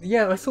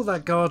I thought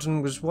that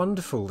garden was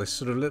wonderful. This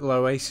sort of little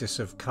oasis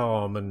of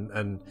calm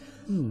and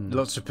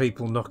lots of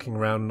people knocking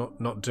around,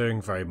 not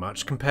doing very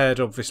much, compared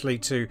obviously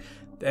to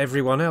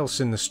everyone else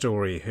in the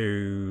story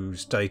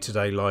whose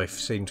day-to-day life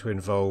seemed to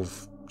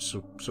involve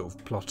sort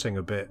of plotting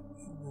a bit,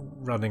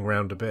 running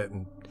around a bit,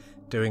 and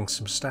doing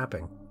some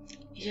stabbing.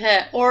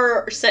 Yeah,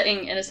 or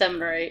sitting in a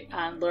seminary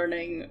and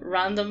learning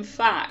random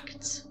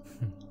facts.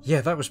 Yeah,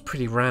 that was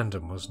pretty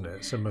random, wasn't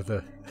it? Some of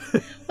the...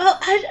 Well,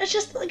 I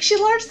just, she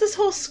learns this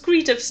whole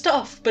screed of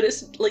stuff, but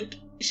it's,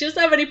 she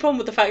doesn't have any problem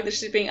with the fact that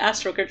she's being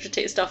asked to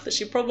regurgitate stuff that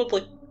she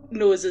probably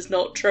knows is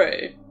not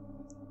true.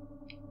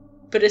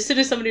 But as soon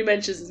as somebody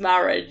mentions his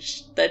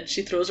marriage, then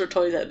she throws her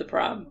toys out the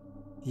pram.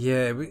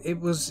 Yeah, it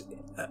was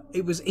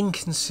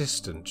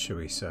inconsistent, shall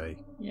we say?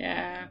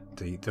 Yeah.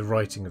 The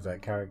writing of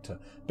that character.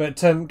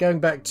 But going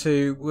back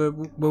to,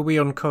 were we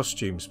on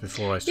costumes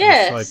before I sort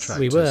of sidetracked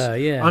we were,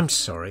 yeah. I'm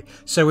sorry.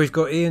 So we've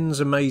got Ian's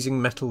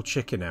amazing metal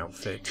chicken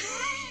outfit.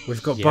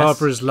 We've got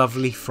Barbara's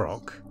lovely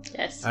frock.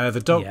 Yes.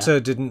 The Doctor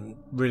didn't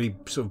really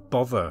sort of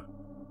bother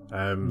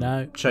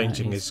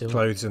changing his still...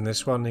 clothes in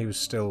this one. He was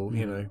still,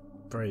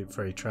 very,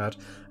 very trad.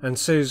 And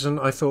Susan,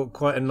 I thought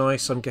quite a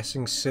nice, I'm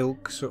guessing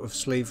silk, sort of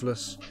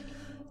sleeveless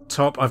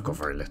top. I've got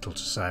very little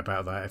to say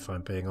about that, if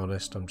I'm being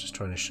honest. I'm just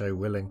trying to show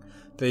willing.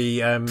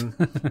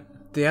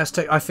 The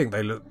Aztec, I think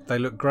they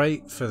look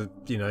great for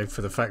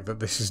the fact that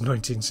this is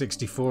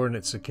 1964 and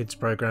it's a kids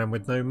program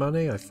with no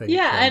money. I think.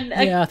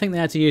 Yeah, I think they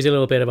had to use a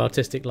little bit of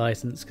artistic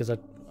license, because I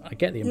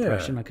get the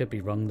impression, I could be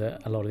wrong,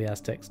 that a lot of the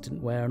Aztecs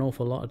didn't wear an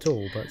awful lot at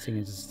all. But seeing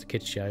as it's a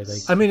kids show,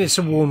 it's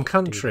a warm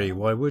country.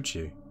 Why would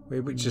you?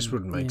 It just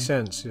wouldn't make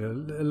sense. A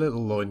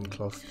little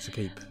loincloth to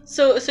keep.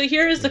 So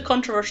here is the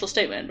controversial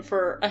statement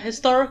for a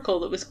historical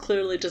that was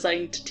clearly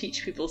designed to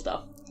teach people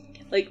stuff.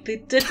 They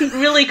didn't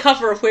really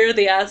cover where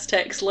the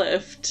Aztecs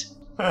lived.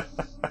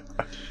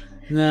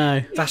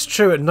 No. That's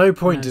true. At no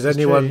point did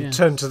anyone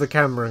turn to the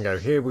camera and go,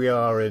 here we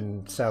are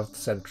in South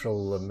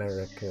Central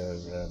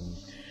America,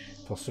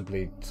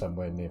 possibly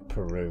somewhere near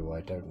Peru,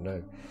 I don't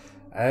know.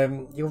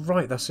 You're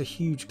right, that's a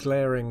huge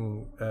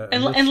glaring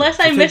unless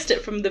I missed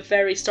it from the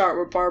very start,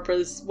 where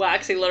Barbara's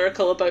waxing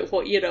lyrical about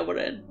what era we're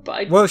in.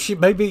 But well, she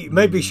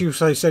maybe she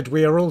also said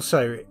we are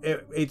also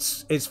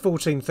it's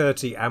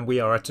 1430 and we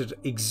are at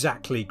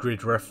exactly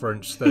grid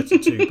reference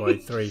 32 by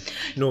 3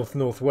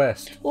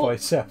 northwest by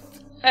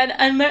south.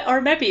 And or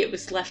maybe it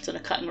was left on a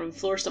cutting room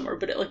floor somewhere,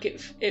 but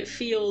it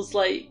feels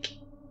like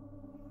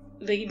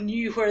they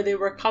knew where they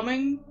were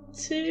coming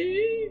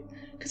to.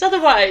 Because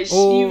otherwise,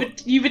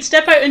 you would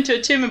step out into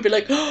a tomb and be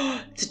like,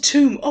 oh, it's a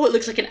tomb. Oh, it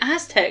looks like an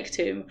Aztec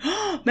tomb.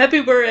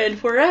 Maybe we're in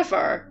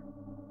wherever.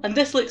 And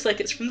this looks like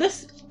it's from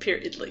this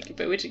period.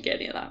 But we didn't get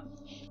any of that.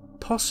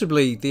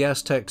 Possibly the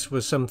Aztecs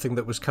was something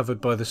that was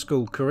covered by the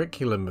school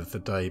curriculum of the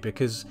day,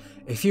 because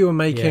if you were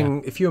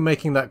making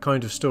that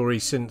kind of story,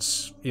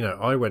 since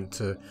I went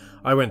to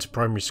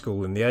primary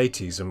school in the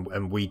 80s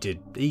and we did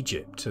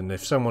Egypt, and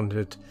if someone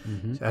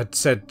had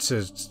said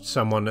to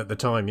someone at the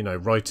time,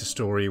 write a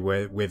story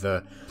with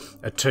a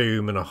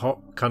tomb and a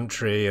hot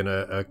country and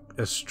a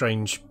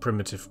strange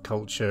primitive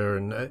culture,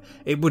 and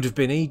it would have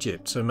been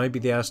Egypt. So maybe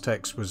the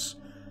Aztecs was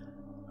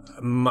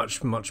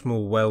much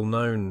more well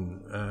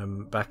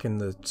known back in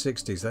the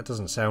 60s. That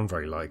doesn't sound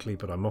very likely,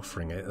 but I'm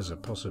offering it as a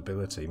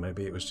possibility.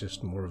 Maybe it was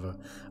just more of a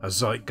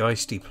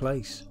zeitgeisty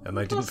place and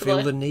they didn't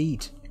feel the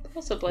need.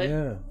 Possibly.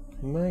 Yeah,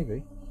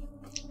 maybe.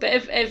 But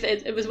if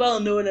it was well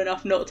known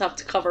enough not to have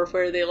to cover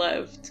where they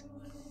lived,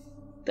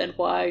 then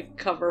why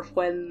cover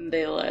when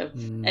they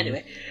lived?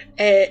 Anyway,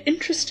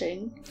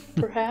 interesting,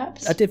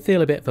 perhaps. I did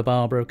feel a bit for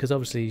Barbara, because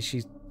obviously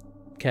she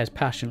cares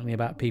passionately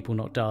about people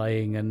not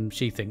dying, and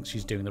she thinks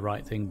she's doing the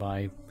right thing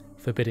by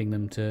forbidding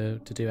them to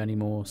do any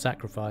more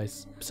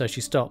sacrifice. So she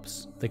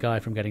stops the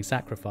guy from getting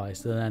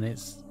sacrificed, and then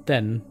it's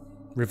then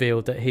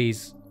revealed that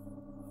he's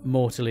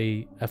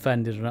mortally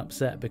offended and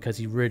upset because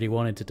he really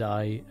wanted to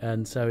die,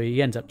 and so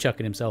he ends up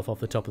chucking himself off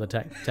the top of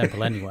the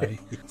temple anyway.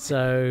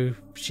 So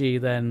she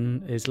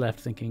then is left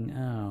thinking,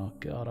 oh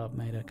god, I've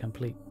made a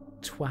complete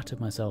twat of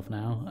myself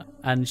now,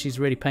 and she's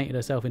really painted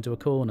herself into a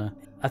corner.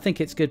 I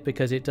think it's good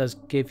because it does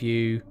give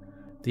you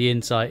the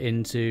insight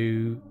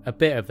into a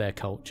bit of their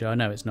culture. I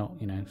know it's not,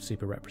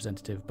 super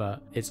representative,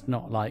 but it's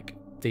not like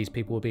these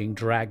people were being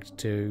dragged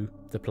to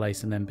the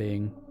place and then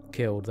being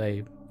killed.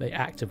 They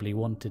actively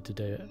wanted to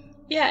do it.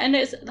 Yeah, and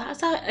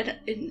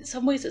in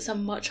some ways it's a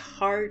much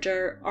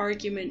harder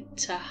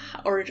argument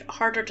or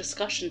harder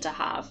discussion to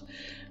have,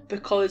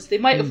 because they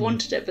might have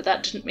wanted it, but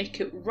that didn't make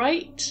it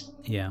right.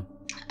 Yeah.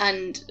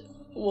 And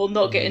we'll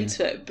not get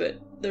into it, but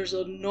there's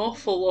an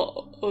awful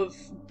lot of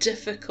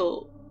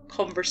difficult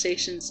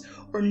conversations,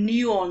 or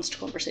nuanced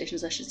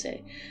conversations I should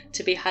say,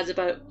 to be had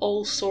about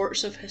all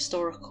sorts of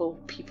historical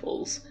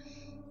peoples,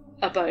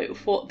 about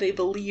what they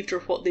believed,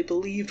 or what they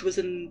believed was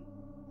in,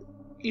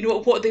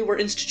 what they were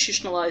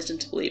institutionalized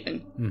into believing,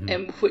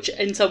 which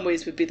in some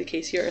ways would be the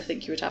case here, I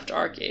think you would have to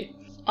argue.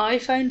 I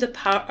found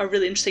a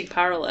really interesting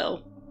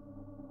parallel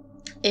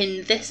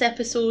in this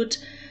episode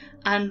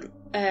and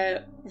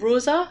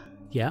Rosa.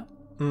 Yeah.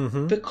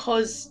 Mm-hmm.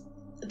 Because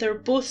they're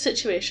both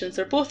situations,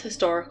 they're both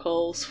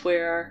historicals,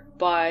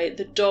 whereby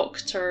the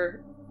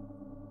Doctor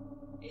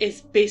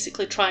is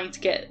basically trying to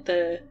get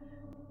the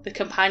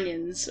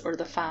companions, or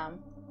the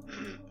fam,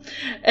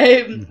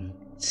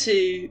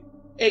 to...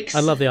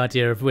 I love the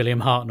idea of William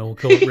Hartnell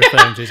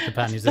referring to his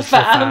companions as the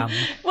fam.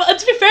 Well,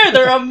 to be fair,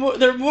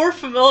 they're more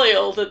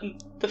familial than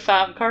the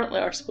fam currently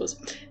are, I suppose.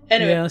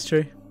 Anyway, yeah, that's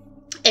true.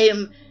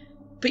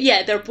 But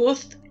yeah, they're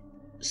both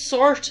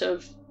sort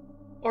of,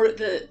 or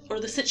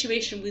the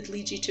situation would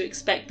lead you to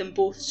expect them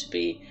both to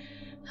be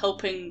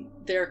helping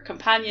their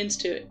companions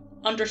to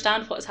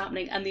understand what is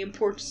happening and the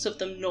importance of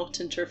them not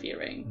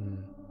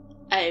interfering.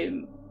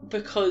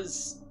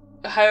 Because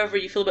however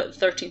you feel about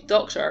the 13th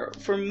Doctor,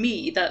 for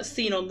me, that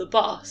scene on the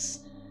bus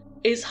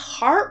is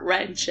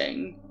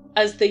heart-wrenching,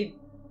 as they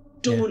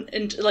don't,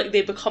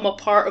 they become a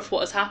part of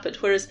what has happened.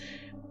 Whereas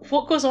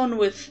what goes on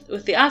with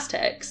the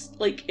Aztecs,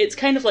 it's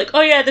kind of like,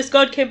 oh yeah, this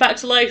god came back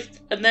to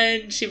life, and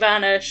then she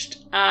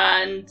vanished,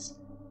 and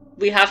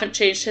we haven't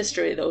changed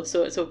history though,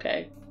 so it's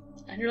okay.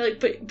 And you're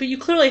like, but you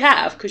clearly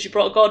have, because you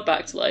brought a god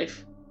back to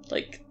life.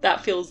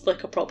 That feels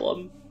like a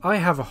problem. I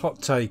have a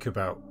hot take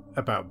about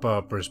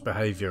Barbara's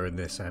behaviour in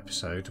this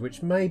episode,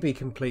 which may be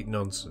complete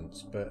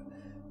nonsense, but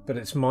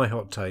it's my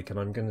hot take and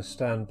I'm going to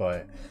stand by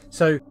it.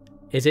 So,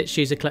 is it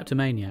she's a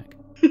kleptomaniac?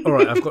 All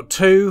right, I've got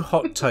two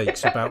hot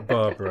takes about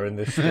Barbara in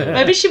this story.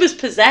 Maybe she was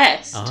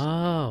possessed.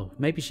 Oh,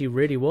 maybe she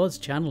really was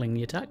channeling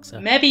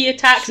Yetaxa. Maybe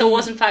Yetaxa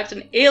was in fact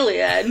an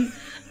alien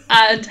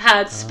and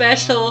had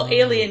special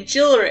alien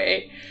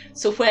jewellery.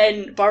 So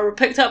when Barbara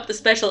picked up the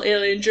special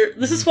alien jewellery,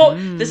 this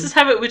is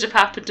how it would have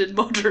happened in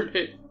Modern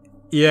Who.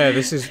 Yeah,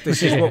 this is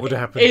what would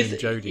have happened in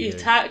Jodie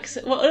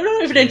Who. Well,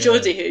 not even in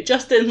Jodie Who,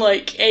 just in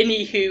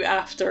any Who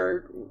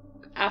after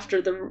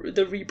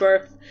the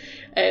rebirth.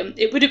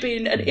 It would have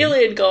been an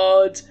alien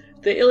god.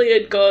 The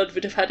alien god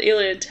would have had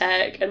alien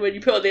tech, and when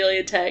you put on the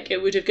alien tech,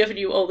 it would have given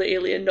you all the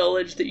alien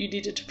knowledge that you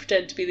needed to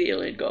pretend to be the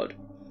alien god.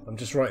 I'm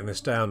just writing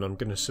this down. I'm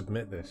going to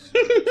submit this.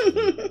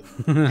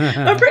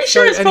 I'm pretty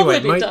sure it's probably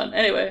been done.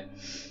 Anyway.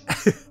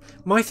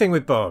 My thing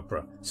with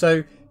Barbara.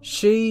 So,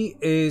 she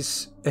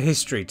is a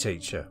history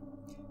teacher.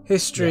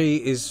 History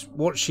is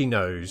what she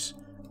knows,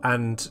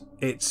 and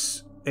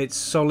it's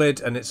solid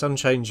and it's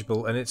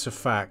unchangeable and it's a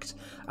fact.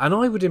 And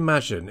I would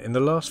imagine in the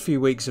last few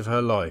weeks of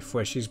her life,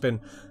 where she's been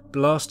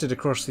blasted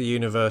across the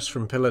universe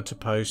from pillar to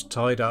post,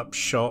 tied up,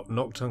 shot,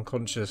 knocked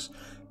unconscious,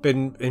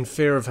 been in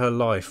fear of her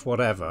life,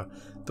 whatever,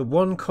 the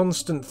one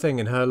constant thing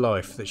in her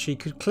life that she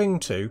could cling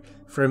to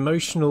for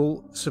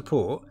emotional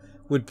support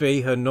would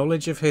be her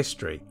knowledge of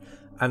history.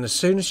 And as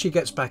soon as she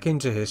gets back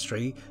into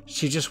history,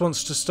 she just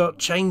wants to start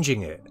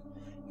changing it.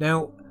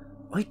 Now,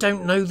 I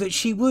don't know that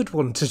she would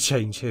want to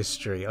change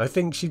history. I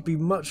think she'd be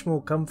much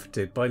more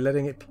comforted by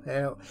letting it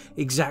play out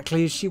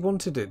exactly as she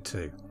wanted it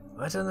to.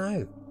 I don't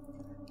know.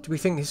 Do we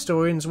think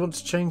historians want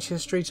to change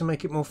history to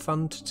make it more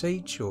fun to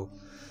teach, or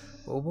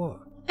what?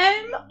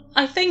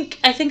 I think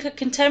a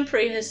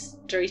contemporary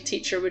history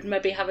teacher would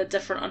maybe have a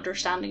different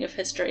understanding of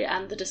history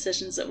and the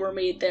decisions that were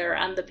made there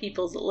and the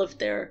people that lived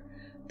there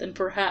than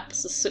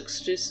perhaps a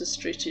 60s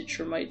history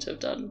teacher might have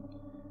done.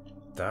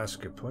 That's a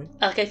good point.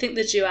 I think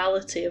the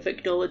duality of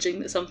acknowledging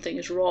that something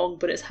is wrong,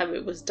 but it's how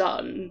it was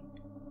done,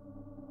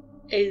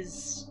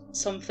 is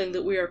something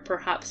that we are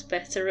perhaps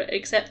better at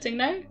accepting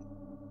now.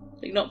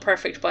 Not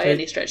perfect by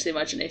any stretch of the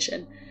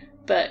imagination,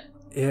 but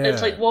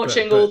it's like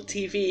watching old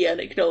TV and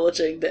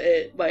acknowledging that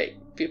it might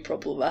be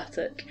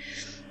problematic.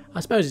 I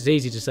suppose it's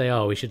easy to say,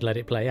 oh, we should let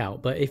it play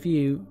out, but if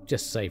you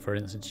just say, for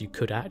instance, you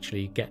could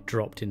actually get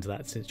dropped into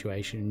that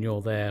situation and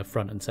you're there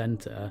front and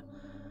centre,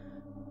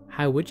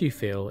 how would you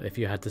feel if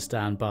you had to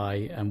stand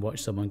by and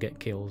watch someone get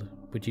killed?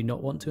 Would you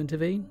not want to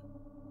intervene?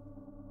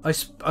 I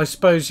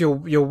suppose you're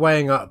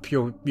weighing up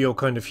your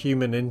kind of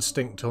human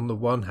instinct on the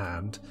one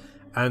hand,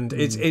 and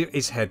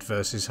it's head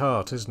versus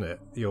heart, isn't it?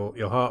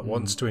 Your heart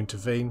wants to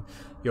intervene,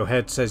 your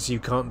head says you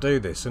can't do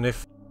this. And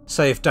if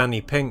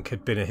Danny Pink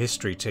had been a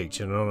history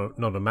teacher,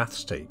 not a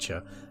maths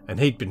teacher, and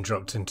he'd been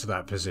dropped into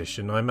that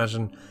position, I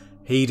imagine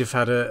he'd have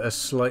had a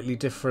slightly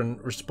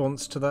different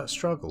response to that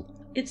struggle.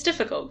 It's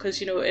difficult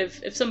because,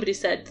 if somebody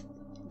said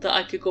that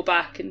I could go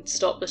back and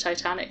stop the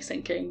Titanic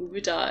sinking,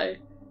 would I?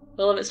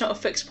 Well, if it's not a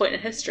fixed point in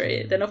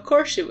history, then of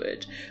course you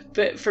would.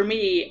 But for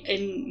me,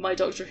 in my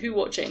Doctor Who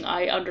watching,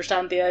 I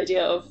understand the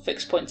idea of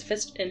fixed points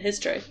in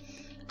history.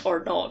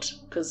 or not,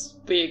 because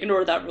we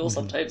ignore that rule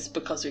sometimes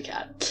because we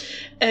can.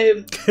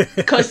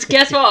 Because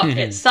guess what?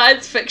 It's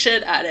science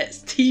fiction and it's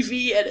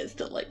TV and it's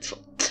delightful.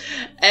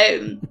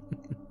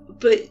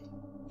 But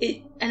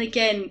and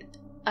again,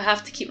 I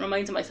have to keep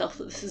reminding myself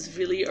that this is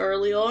really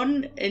early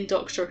on in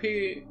Doctor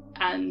Who,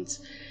 and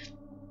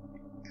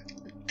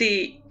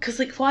because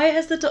like, why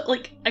has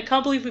I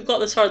can't believe we've got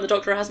this far and the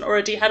Doctor hasn't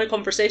already had a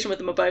conversation with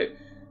them about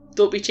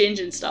don't be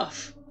changing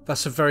stuff.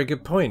 That's a very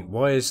good point.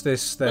 Why is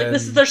this then? Like,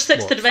 this is their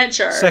sixth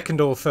adventure.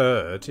 Second or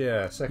third,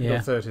 or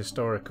third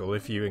historical,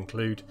 if you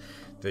include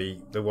the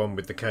one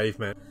with the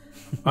caveman.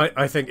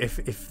 I think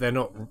if they're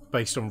not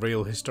based on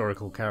real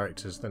historical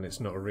characters, then it's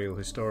not a real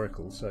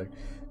historical. So,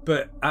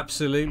 but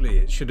absolutely,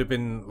 it should have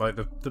been like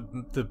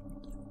the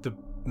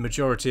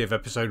majority of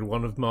episode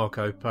 1 of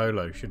Marco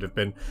Polo should have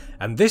been.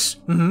 And this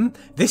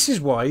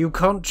is why you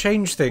can't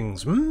change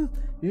things.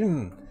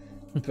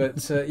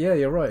 But yeah,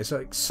 you're right. It's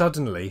like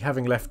suddenly,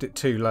 having left it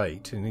too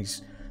late,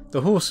 and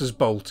the horse has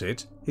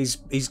bolted. He's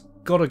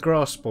got a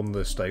grasp on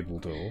the stable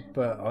door,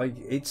 but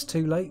it's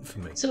too late for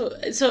me. So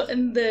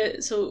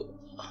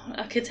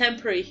a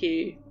contemporary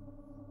Who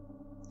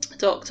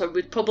Doctor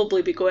would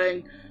probably be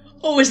going,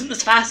 "Oh, isn't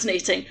this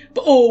fascinating?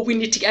 But oh, we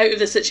need to get out of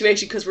this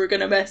situation because we're going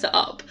to mess it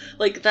up."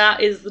 Like,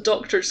 that is the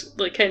Doctor's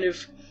like kind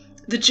of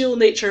the dual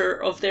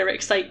nature of their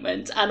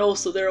excitement and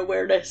also their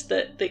awareness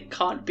that they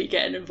can't be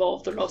getting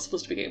involved. They're not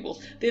supposed to be getting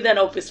involved. They then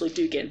obviously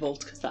do get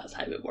involved because that's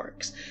how it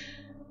works.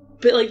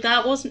 But like,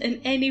 that wasn't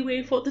in any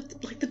way what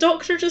the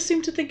Doctor just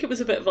seemed to think it was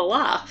a bit of a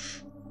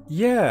laugh.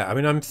 Yeah, I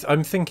mean,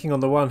 I'm thinking on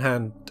the one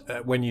hand,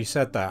 when you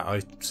said that,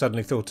 I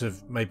suddenly thought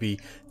of maybe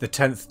the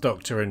 10th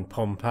Doctor in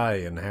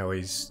Pompeii and how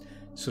he's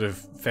sort of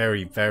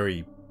very,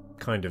 very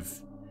kind of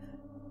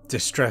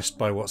distressed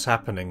by what's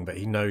happening, but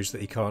he knows that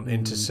he can't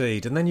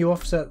intercede. And then you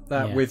offset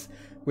that with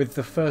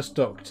the first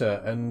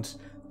Doctor and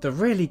the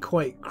really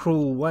quite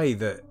cruel way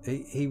that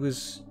he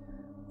was,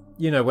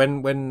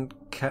 when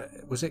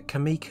was it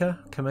Kamika?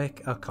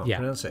 I can't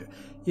pronounce it.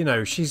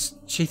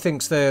 She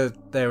thinks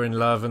they're in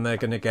love and they're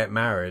going to get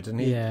married, and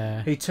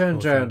he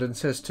turns around and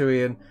says to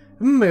Iain,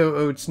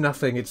 "Oh, it's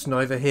nothing. It's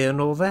neither here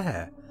nor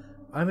there."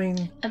 I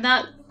mean, and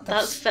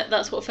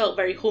that's what felt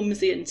very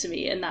Holmesian to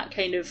me, in that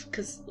kind of,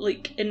 because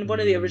like in one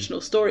of the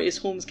original stories,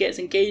 Holmes gets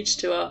engaged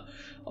to a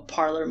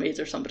parlour maid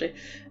or somebody,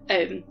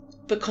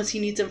 because he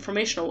needs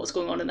information on what's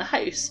going on in the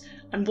house,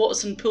 and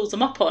Watson pulls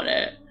him up on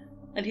it,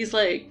 and he's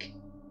like,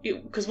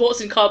 because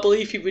Watson can't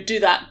believe he would do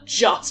that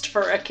just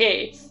for a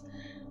case,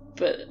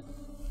 but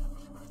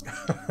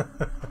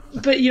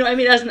you know what I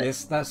mean, isn't it?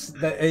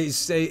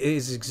 It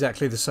is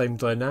exactly the same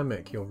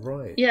dynamic. You're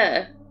right.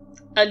 Yeah.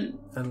 And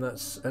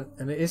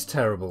it is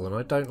terrible, and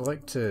I don't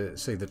like to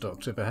see the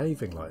Doctor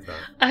behaving like that.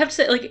 I have to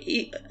say, like,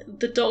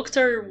 the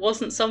Doctor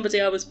wasn't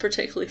somebody I was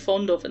particularly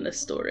fond of in this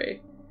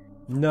story.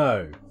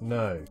 No,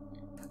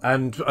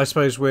 and I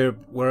suppose we're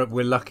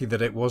lucky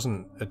that it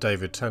wasn't a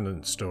David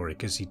Tennant story,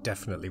 because he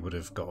definitely would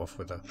have got off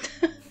with her.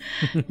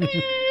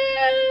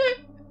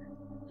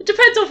 It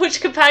depends on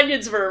which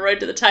companions were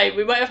around at the time.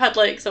 We might have had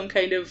like some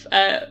kind of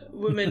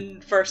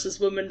woman versus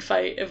woman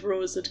fight if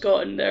Rose had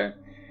gotten there.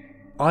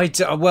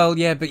 Well,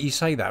 yeah, but you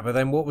say that, but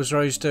then what was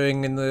Rose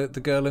doing in the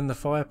Girl in the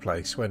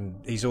Fireplace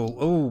when he's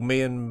all,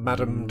 me and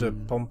Madame de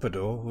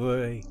Pompadour,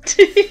 way.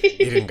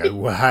 He didn't go,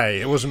 way.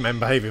 It wasn't men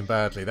behaving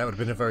badly. That would have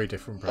been a very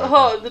different program.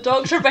 Oh, the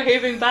Doctor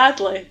behaving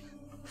badly.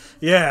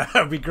 Yeah,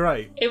 that would be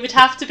great. It would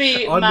have to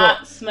be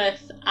Matt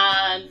Smith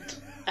and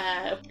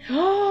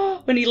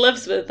when he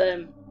lives with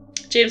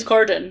James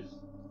Corden.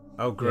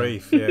 Oh,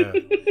 grief, yeah.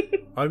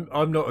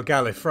 I'm not a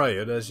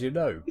Gallifreyan, as you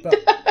know,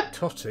 but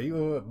Totty,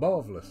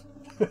 marvellous.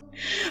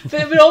 But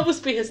it would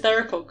almost be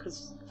hysterical,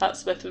 because Matt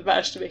Smith would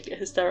manage to make it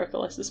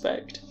hysterical, I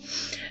suspect.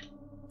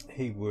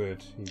 He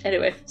would.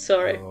 Anyway,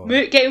 sorry.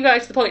 Getting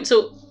back to the point.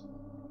 So,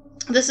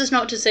 this is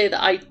not to say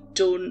that I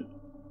don't...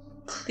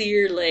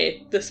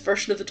 Clearly, this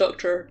version of the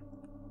Doctor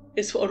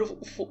is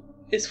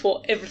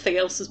what everything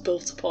else is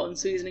built upon,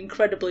 so he's an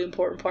incredibly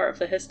important part of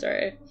the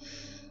history.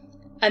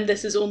 And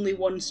this is only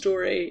one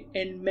story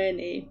in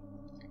many.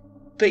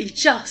 But he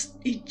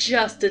just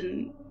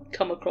didn't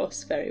come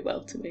across very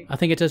well to me. I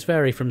think it does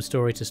vary from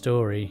story to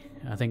story.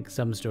 I think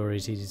some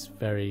stories he's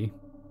very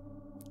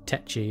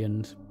tetchy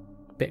and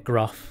a bit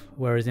gruff,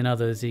 whereas in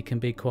others he can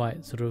be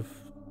quite sort of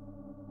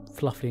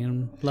fluffy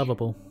and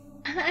lovable.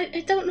 And I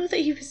don't know that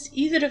he was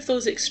either of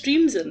those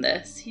extremes in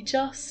this. He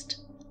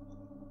just...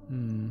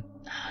 There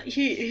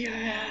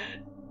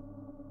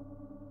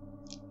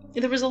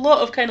was a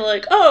lot of kind of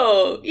like,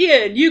 "Oh,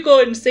 Iain, you go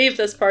and save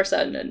this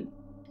person," and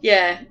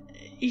yeah,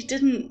 he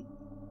didn't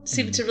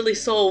seem to really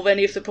solve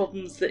any of the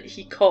problems that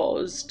he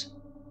caused.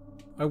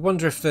 I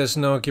wonder if there's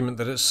an argument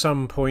that at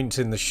some point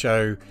in the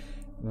show,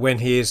 when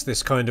he is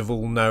this kind of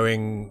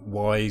all-knowing,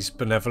 wise,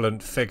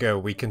 benevolent figure,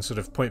 we can sort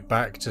of point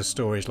back to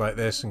stories like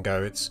this and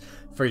go, it's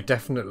very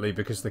definitely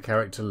because the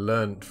character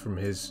learnt from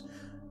his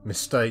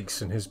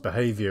mistakes and his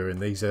behaviour in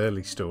these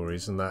early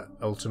stories, and that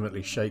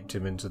ultimately shaped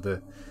him into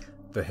the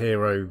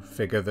hero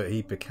figure that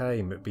he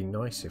became. It'd be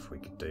nice if we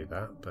could do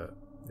that, but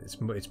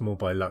it's more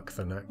by luck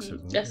than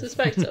accident. I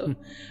suspect so.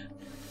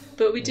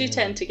 But we do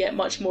tend to get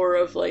much more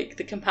of like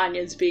the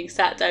companions being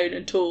sat down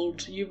and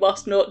told, you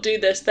must not do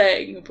this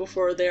thing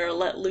before they are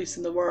let loose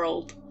in the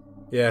world.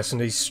 Yes, and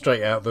he's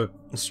straight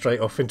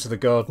off into the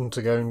garden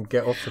to go and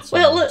get off with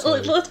someone.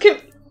 Well, let's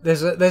keep...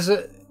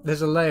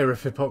 There's a layer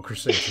of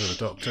hypocrisy to the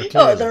Doctor.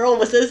 Oh, there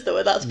always is, though,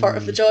 and that's part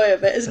of the joy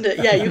of it, isn't it?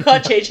 Yeah, you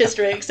can't change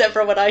history except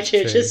for when I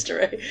change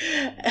history.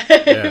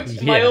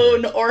 Yes. My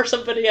own or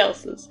somebody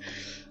else's.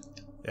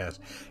 Yes.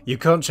 You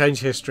can't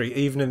change history,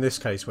 even in this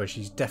case where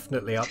she's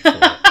definitely up for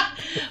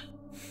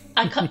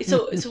it.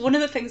 So one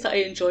of the things that I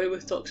enjoy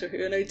with Doctor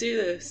Who, and I do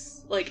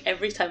this like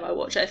every time I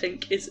watch it, I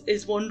think,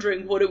 is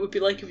wondering what it would be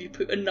like if you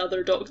put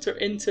another Doctor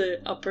into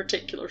a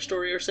particular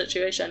story or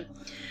situation.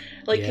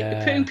 Like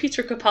putting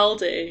Peter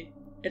Capaldi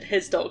and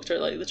his Doctor,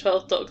 like the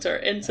 12th Doctor,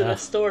 into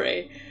this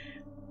story.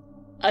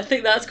 I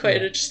think that's quite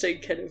an interesting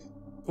kind of...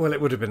 Well,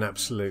 it would have been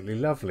absolutely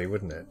lovely,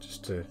 wouldn't it?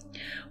 Just to...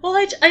 Well,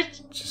 I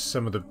just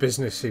some of the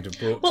business he'd have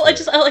brought. Well, I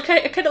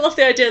kind of love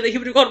the idea that he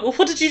would have gone, well,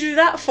 what did you do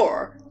that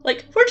for?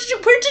 Like, where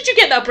did you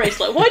get that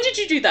bracelet? Why did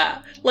you do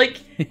that?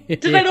 Like,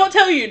 did I not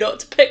tell you not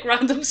to pick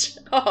random shit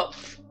up?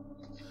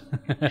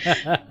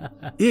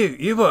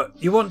 You what?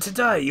 You want to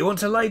die? You want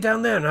to lie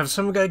down there and have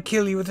someone go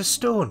kill you with a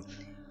stone?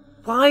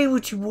 Why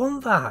would you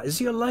want that? Is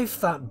your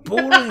life that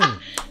boring?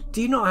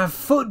 Do you not have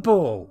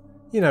football?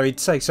 You know, he'd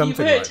say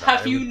something like that.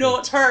 Have you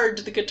not heard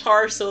the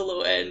guitar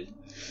solo in?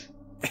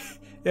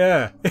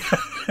 Yeah.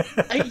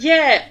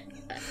 Yeah.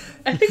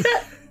 I think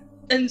that...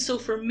 And so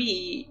for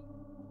me...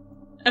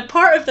 And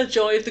part of the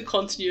joy of the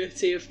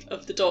continuity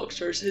of the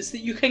Doctors is that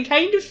you can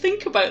kind of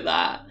think about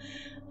that.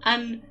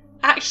 And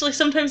actually,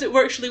 sometimes it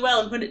works really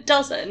well. And when it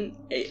doesn't,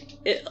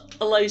 it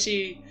allows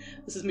you...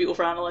 This is me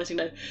overanalyzing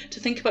now. To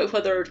think about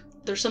whether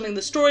there's something in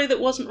the story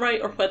that wasn't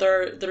right, or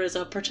whether there is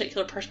a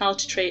particular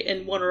personality trait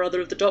in one or other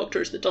of the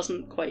Doctors that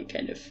doesn't quite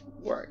kind of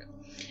work.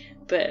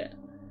 But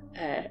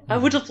I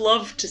would have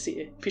loved to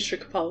see Peter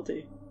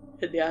Capaldi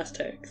in the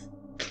Aztecs.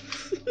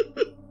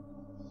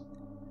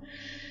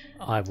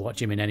 I'd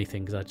watch him in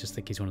anything because I just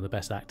think he's one of the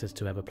best actors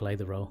to ever play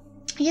the role.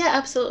 Yeah,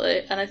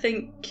 absolutely. And I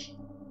think...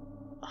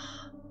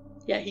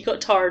 he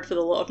got tarred with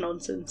a lot of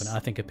nonsense. And I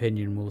think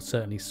opinion will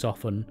certainly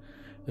soften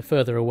the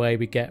further away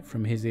we get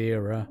from his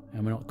era,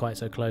 and we're not quite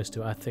so close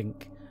to it. I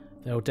think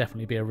there will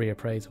definitely be a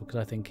reappraisal, because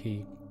I think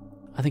he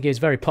was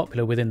very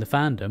popular within the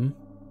fandom,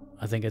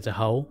 I think as a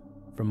whole,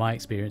 from my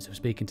experience of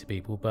speaking to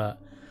people, but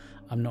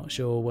I'm not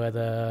sure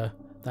whether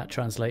that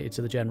translated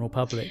to the general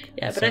public.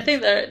 Yeah, but I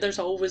think there's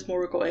always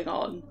more going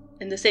on.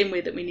 In the same way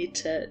that we need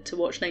to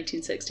watch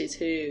 1960s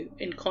Who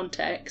in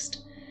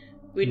context,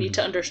 we need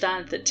to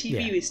understand that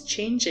TV was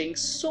changing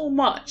so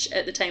much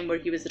at the time where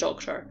he was the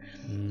Doctor.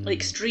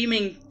 Like,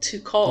 streaming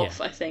took off,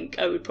 I think,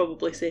 I would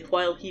probably say,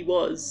 while he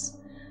was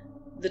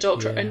the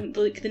Doctor. And,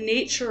 like, the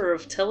nature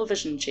of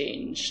television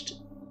changed.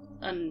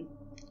 And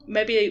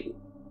maybe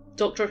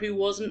Doctor Who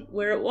wasn't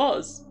where it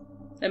was.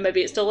 And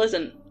maybe it still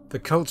isn't. The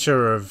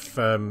culture of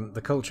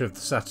the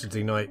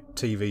Saturday night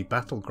TV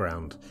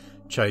battleground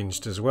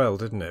changed as well,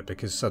 didn't it?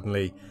 Because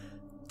suddenly...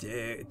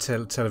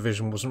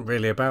 television wasn't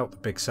really about the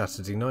big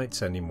Saturday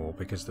nights anymore,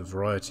 because the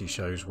variety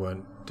shows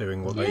weren't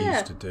doing what they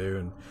used to do,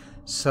 and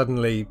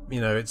suddenly, you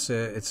know, it's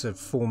a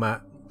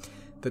format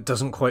that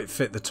doesn't quite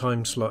fit the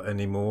time slot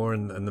anymore,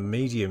 and the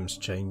medium's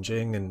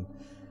changing, and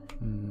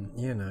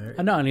you know.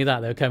 And not only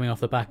that, they're coming off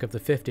the back of the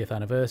 50th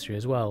anniversary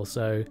as well,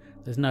 so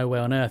there's no way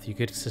on earth you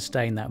could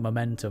sustain that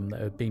momentum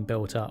that had been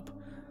built up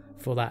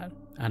for that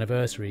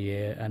anniversary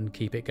year and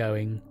keep it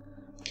going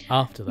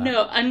after that.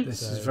 No, and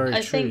this is very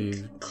I true.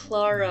 think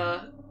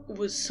Clara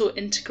was so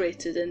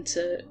integrated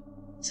into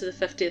the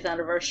 50th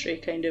anniversary,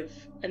 kind of,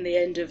 in the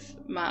end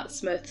of Matt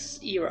Smith's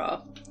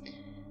era,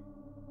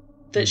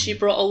 that she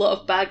brought a lot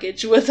of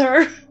baggage with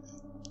her,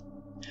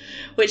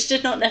 which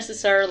did not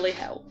necessarily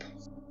help.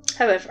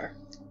 However,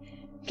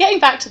 getting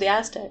back to the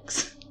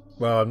Aztecs.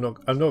 Well, I'm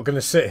not going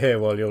to sit here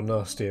while you're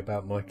nasty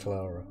about my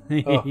Clara.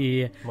 Oh,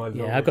 yeah, my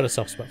Lord. I've got a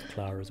soft spot for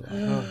Clara as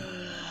well.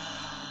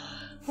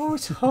 Oh,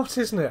 it's hot,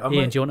 isn't it?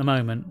 Iain, do you want a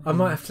moment? I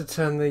might have to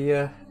turn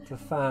the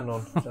fan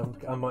on.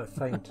 I might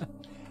faint.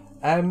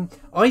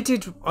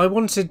 I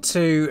wanted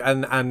to,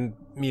 and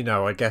you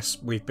know, I guess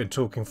we've been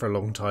talking for a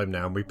long time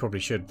now, and we probably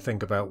should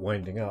think about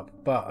winding up.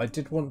 But I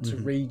did want to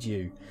read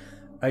you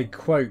a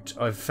quote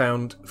I've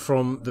found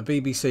from the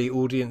BBC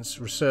Audience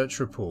Research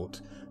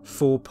Report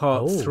for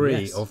Part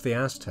 3 of the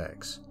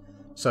Aztecs.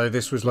 So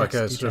this was like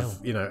a sort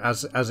of, you know,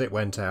 as it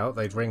went out,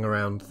 they'd ring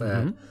around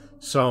their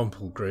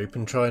sample group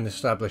and try and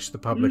establish the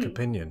public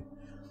opinion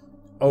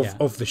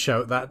of the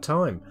show at that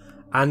time.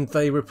 And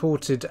they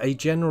reported a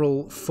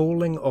general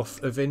falling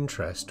off of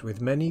interest,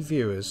 with many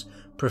viewers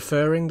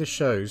preferring the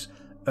show's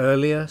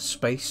earlier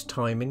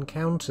space-time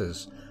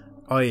encounters,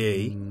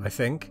 i.e., I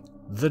think,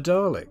 the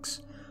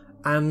Daleks.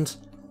 And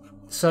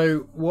so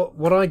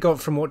what I got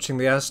from watching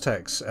the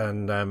Aztecs,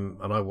 and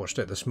I watched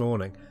it this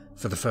morning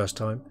for the first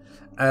time,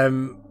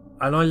 and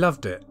I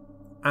loved it.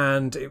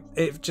 And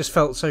it just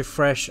felt so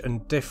fresh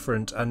and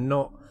different, and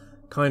not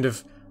kind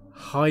of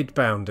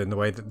hidebound in the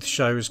way that the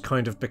show has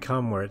kind of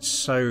become, where it's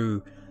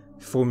so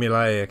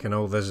formulaic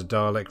and there's a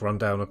Dalek, run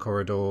down a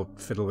corridor,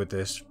 fiddle with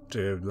this,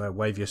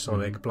 wave your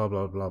sonic, blah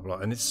blah blah blah,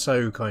 and it's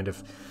so kind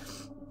of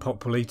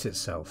pop-polite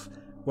itself.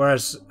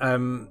 Whereas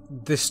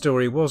this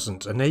story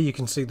wasn't, and here you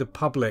can see the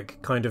public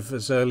kind of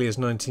as early as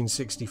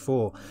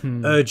 1964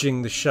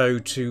 urging the show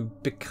to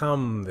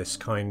become this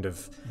kind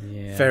of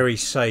very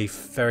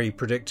safe, very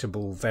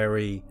predictable,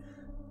 very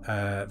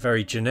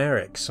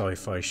generic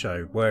sci-fi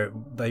show, where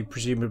they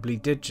presumably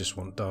did just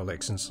want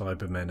Daleks and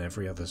Cybermen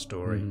every other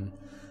story. And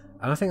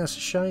I think that's a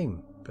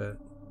shame, but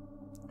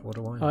what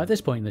do I know? At this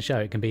point in the show,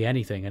 it can be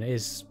anything, and it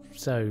is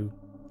so...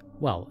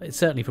 Well, it's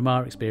certainly from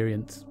our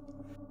experience...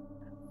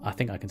 I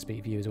think I can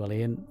speak for you as well,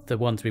 Ian. The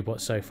ones we've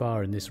watched so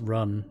far in this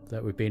run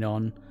that we've been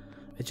on,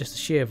 it's just the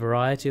sheer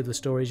variety of the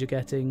stories you're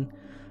getting,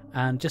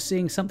 and just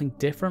seeing something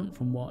different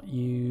from what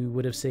you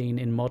would have seen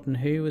in modern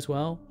Who as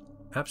well.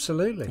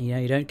 Absolutely. Yeah,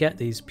 you don't get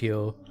these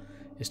pure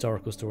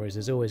historical stories.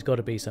 There's always got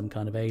to be some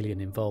kind of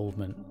alien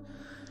involvement,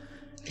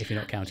 if you're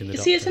not counting the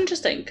Doctor. See, it's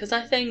interesting, because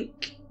I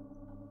think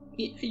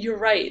you're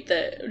right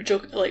that,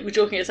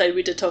 joking aside,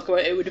 we did talk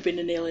about it would have been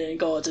an alien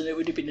god and it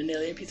would have been an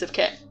alien piece of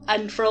kit,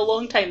 and for a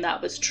long time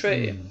that was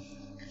true.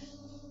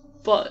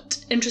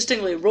 But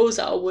interestingly,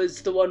 Rosa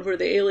was the one where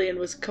the alien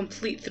was a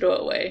complete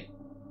throwaway.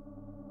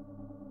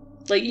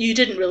 Like, you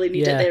didn't really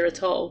need it there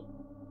at all.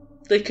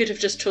 They could have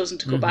just chosen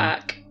to go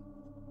back,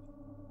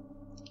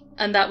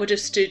 and that would have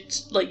stood,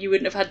 like, you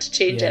wouldn't have had to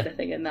change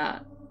anything in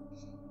that.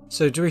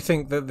 So do we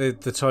think that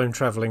the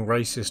time-travelling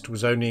racist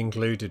was only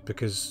included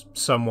because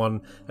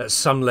someone at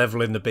some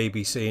level in the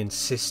BBC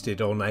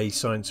insisted on a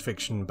science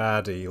fiction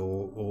baddie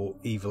or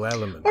evil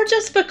element? Or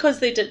just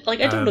because they did...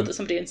 Like, I don't know that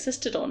somebody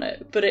insisted on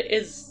it, but it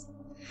is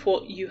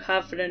what you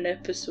have in an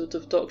episode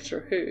of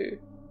Doctor Who.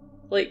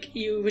 Like,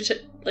 you would...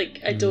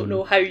 Like, I don't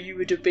know how you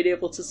would have been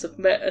able to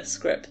submit a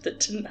script that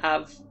didn't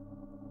have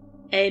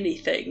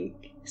anything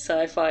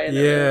sci-fi in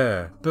it.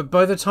 Yeah, but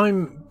by the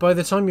time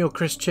you're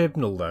Chris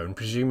Chibnall, though, and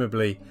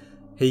presumably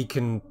he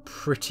can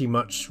pretty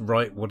much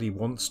write what he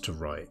wants to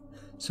write,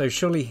 so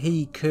surely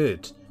he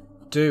could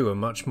do a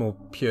much more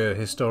pure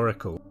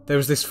historical. There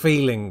was this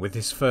feeling with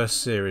his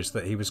first series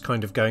that he was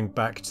kind of going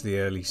back to the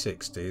early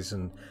 60s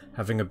and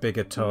having a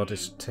bigger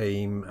TARDIS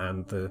team,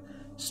 and the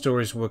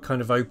stories were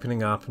kind of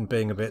opening up and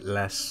being a bit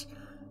less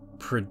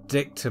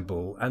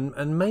predictable,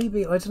 and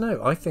maybe, I don't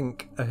know, I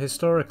think a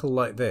historical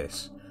like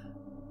this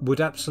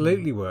would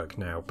absolutely work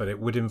now, but it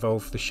would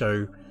involve the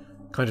show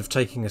kind of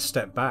taking a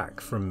step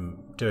back from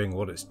doing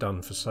what it's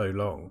done for so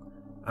long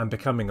and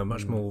becoming a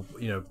much more,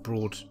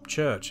 broad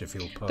church, if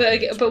you'll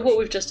pardon. But what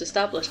we've just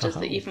established is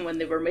that even when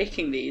they were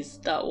making these,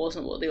 that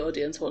wasn't what the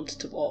audience wanted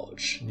to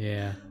watch.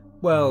 Yeah.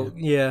 Well,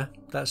 yeah,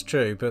 that's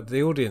true, but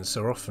the audience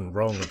are often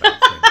wrong about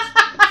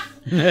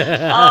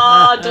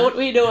things. Don't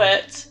we know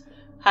it?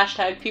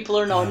 # people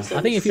are nonsense.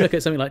 I think if you look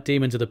at something like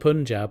Demons of the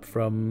Punjab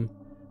from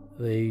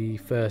the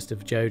first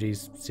of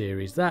Jodie's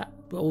series, that,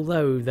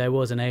 although there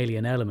was an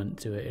alien element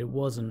to it, it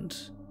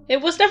wasn't...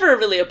 It was never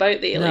really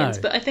about the aliens,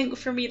 but I think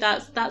for me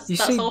that's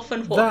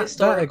often what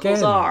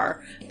historicals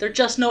are. They're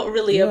just not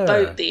really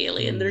about the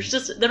alien. There is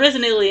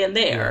an alien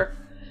there,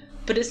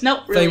 but it's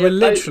not really about the alien.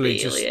 They were literally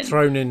just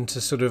thrown in to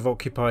sort of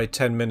occupy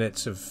 10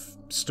 minutes of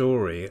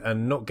story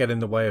and not get in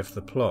the way of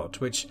the plot,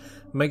 which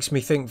makes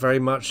me think very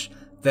much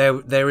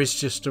there is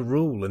just a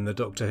rule in the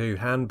Doctor Who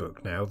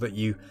handbook now that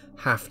you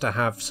have to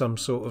have some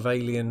sort of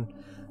alien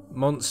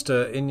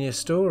monster in your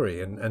story,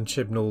 and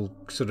Chibnall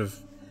sort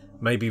of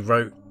maybe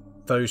wrote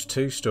those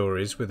two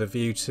stories with a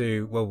view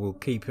to, well, we'll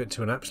keep it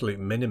to an absolute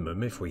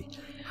minimum if we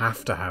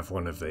have to have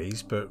one of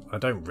these, but I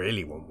don't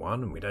really want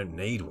one and we don't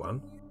need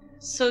one.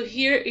 So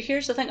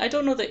here's the thing. I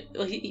don't know that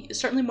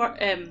certainly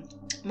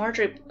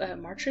Mallory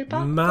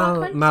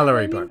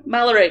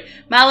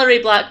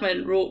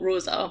Blackman wrote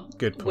Rosa.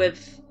 Good point.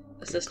 With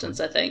assistance,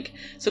 I think.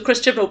 So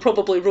Chris Chibnall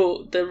probably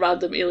wrote the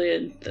random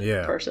alien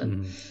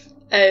person.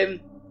 And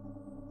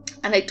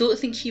I don't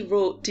think he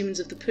wrote Demons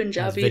of the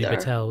Punjab either. Vinny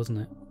Patel, wasn't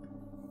it?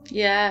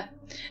 Yeah.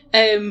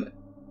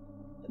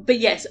 But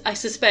yes, I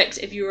suspect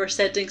if you were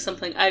sending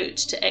something out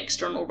to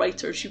external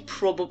writers, you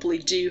probably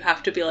do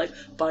have to be like,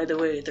 by the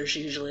way, there's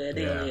usually an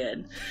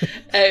alien.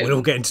 We'll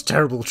all get into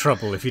terrible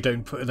trouble if you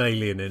don't put an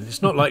alien in.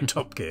 It's not like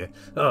Top Gear.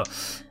 Oh.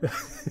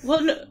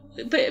 Well, no,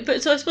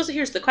 but so I suppose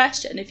here's the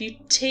question. If you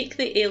take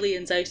the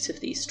aliens out of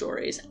these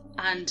stories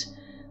and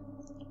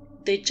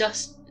they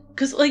just...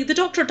 Because, like, the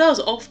Doctor does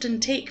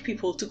often take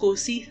people to go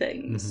see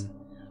things.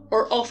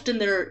 Or often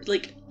they're,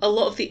 like, a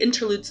lot of the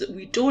interludes that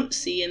we don't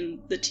see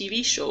in the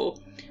TV show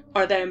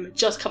are them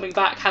just coming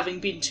back having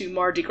been to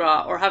Mardi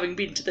Gras or having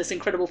been to this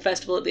incredible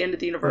festival at the end of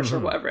the universe or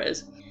whatever it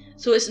is.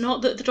 So it's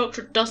not that the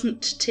Doctor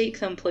doesn't take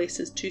them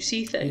places to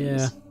see things.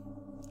 Yeah.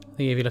 I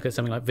think if you look at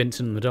something like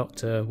Vincent and the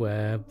Doctor,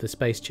 where the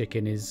space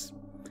chicken is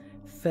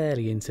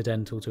fairly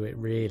incidental to it,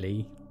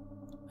 really.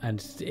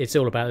 And it's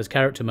all about those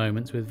character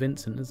moments with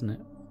Vincent, isn't it?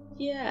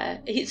 Yeah,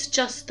 it's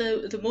just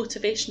the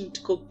motivation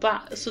to go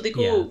back. So they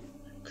go...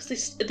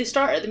 Because they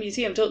start at the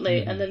museum, don't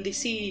they? And then they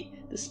see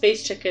the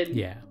space chicken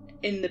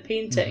in the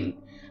painting.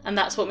 and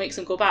that's what makes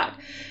them go back.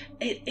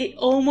 It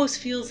almost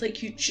feels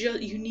like you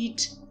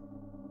need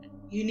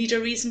a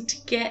reason to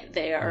get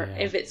there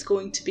if it's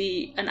going to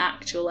be an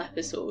actual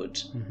episode.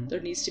 Mm-hmm. There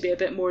needs to be a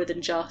bit more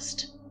than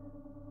just,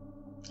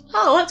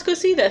 oh, let's go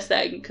see this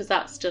thing, because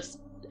that's just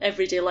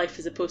everyday life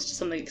as opposed to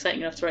something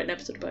exciting enough to write an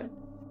episode about.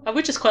 I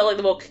would just quite like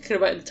them all kicking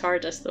about in the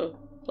TARDIS, though.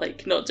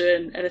 Like, not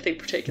doing anything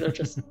particular,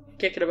 just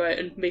kicking about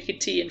and making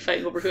tea and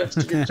fighting over who has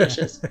to do the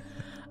dishes.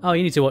 Oh,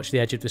 you need to watch The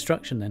Edge of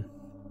Destruction then.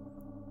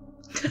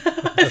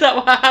 Is that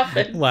what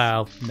happened?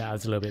 Well, no,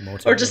 there's a little bit more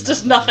to it. Or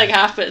just nothing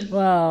happened?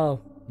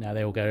 Well, no,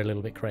 they all go a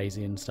little bit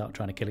crazy and start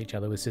trying to kill each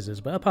other with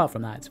scissors, but apart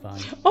from that, it's fine.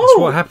 Oh, that's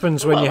what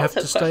happens when you have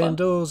to stay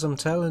indoors, I'm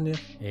telling you.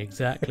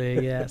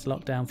 Exactly, yeah, it's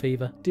lockdown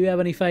fever. Do you have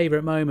any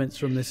favourite moments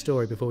from this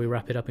story before we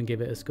wrap it up and give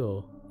it a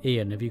score?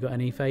 Iain, have you got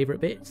any favourite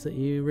bits that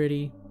you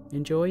really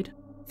enjoyed?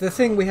 The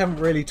thing we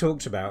haven't really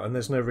talked about, and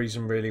there's no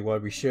reason really why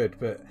we should,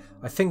 but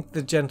I think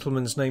the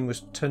gentleman's name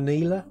was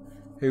Tanila,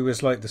 who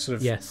was like the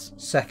sort of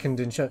second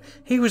in charge.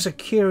 He was a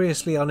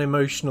curiously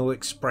unemotional,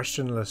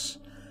 expressionless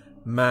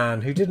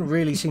man who didn't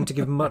really seem to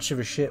give much of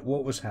a shit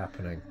what was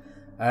happening.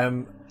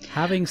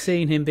 Having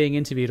seen him being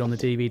interviewed on the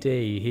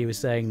DVD, he was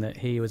saying that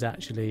he was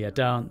actually a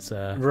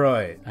dancer.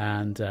 Right.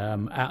 And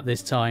at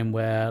this time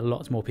where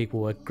lots more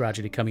people were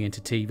gradually coming into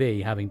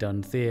TV, having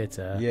done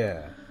theatre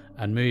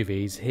and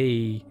movies,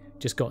 he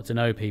just got to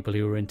know people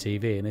who were in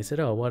TV, and they said,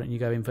 oh, why don't you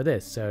go in for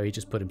this? So he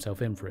just put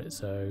himself in for it.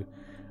 So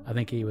I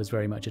think he was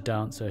very much a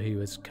dancer who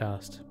was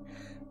cast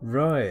in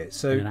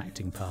an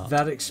acting part.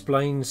 That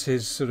explains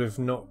his sort of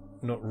not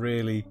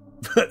really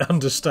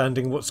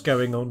understanding what's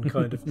going on,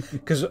 kind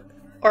of.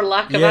 Or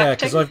lack of acting. Yeah,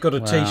 because I've got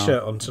a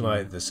T-shirt on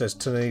tonight that says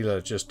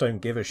Tanila, just don't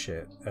give a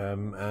shit,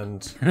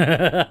 and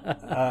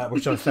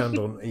which I found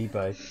on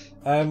eBay.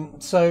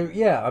 So,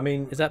 yeah, I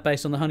mean... Is that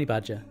based on the honey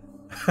badger?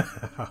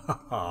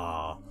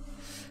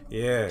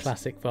 Yes.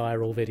 Classic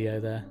viral video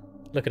there.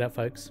 Look it up,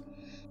 folks.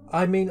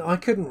 I mean, I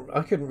couldn't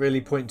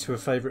really point to a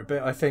favourite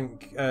bit. I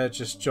think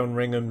just John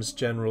Ringham's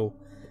general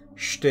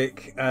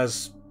shtick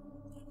as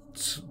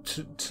as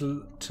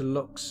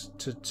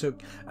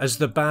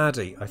the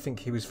baddie. I think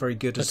he was very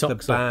good as the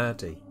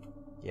baddie.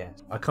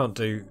 Yes, I can't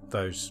do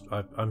those.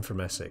 I'm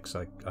from Essex.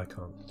 I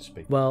can't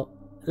speak. Well,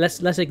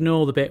 let's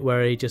ignore the bit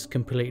where he just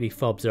completely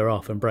fobs her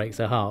off and breaks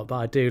her heart. But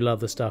I do love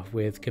the stuff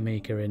with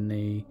Kamika in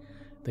the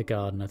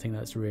garden. I think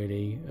that's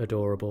really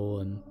adorable,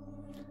 and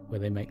where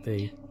they make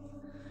the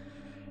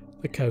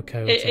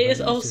cocoa. It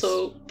is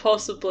also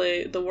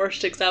possibly the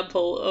worst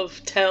example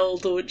of tell,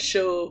 don't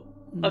show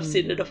I've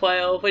seen in a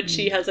while, when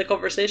she has a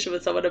conversation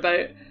with someone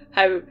about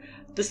how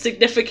the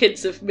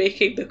significance of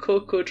making the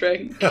cocoa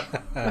drink.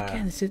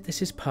 Again,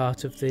 this is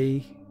part of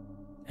the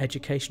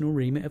educational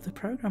remit of the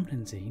programme,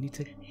 Lindsay. You need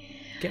to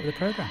get with the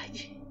programme.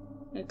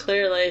 And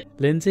clearly.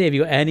 Lindsay, have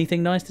you got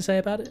anything nice to say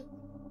about it?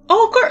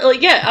 Oh, of course,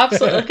 like, yeah,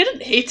 absolutely. Like, I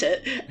didn't hate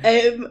it.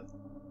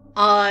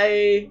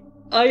 I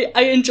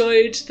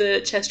enjoyed the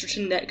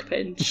Chesterton neck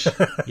pinch.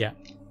 Yeah.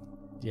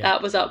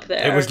 That was up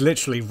there. It was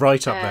literally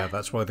right up there.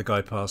 That's why the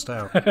guy passed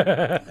out.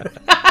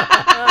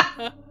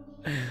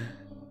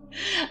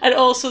 And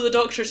also the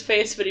doctor's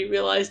face when he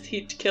realised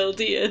he'd killed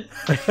Iain.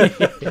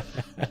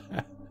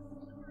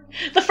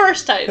 The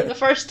first time.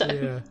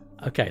 Yeah.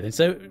 Okay, then.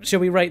 So,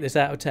 shall we rate this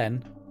out of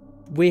 10?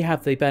 We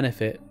have the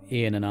benefit,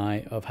 Iain and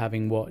I, of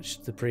having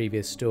watched the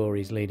previous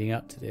stories leading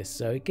up to this,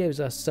 so it gives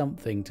us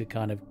something to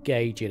kind of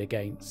gauge it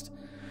against.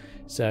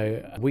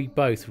 So we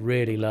both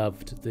really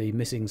loved the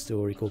missing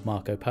story called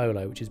Marco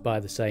Polo, which is by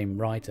the same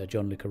writer,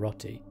 John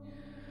Lucarotti.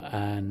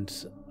 And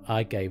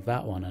I gave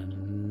that one a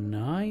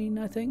 9,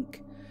 I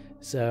think.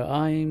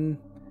 So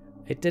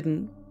it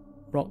didn't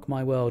rock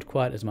my world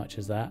quite as much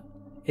as that.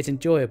 It's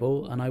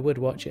enjoyable, and I would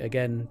watch it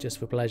again just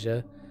for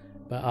pleasure,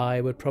 but I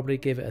would probably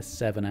give it a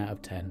 7 out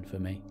of 10 for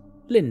me.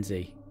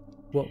 Lindsay,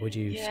 what would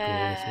you score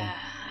this one?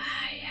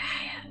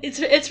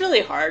 It's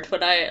really hard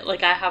when I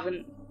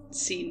haven't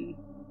seen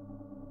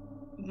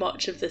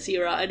much of this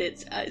era, and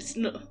it's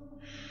not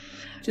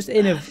just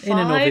in and of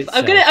itself.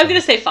 I'm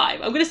gonna say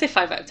 5. I'm gonna say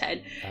 5 out of 10.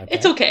 Okay.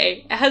 It's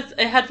okay.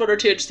 It had 1 or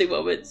 2 interesting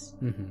moments.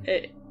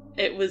 Mm-hmm.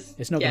 It was.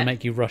 It's not gonna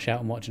make you rush out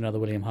and watch another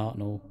William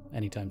Hartnell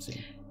anytime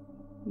soon.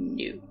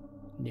 No.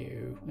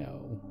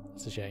 Oh,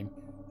 it's a shame.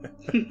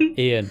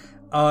 Iain,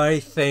 I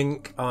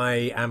think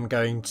I am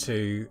going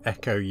to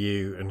echo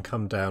you and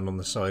come down on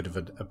the side of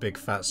a big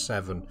fat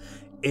 7.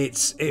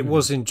 It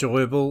was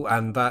enjoyable,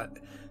 and that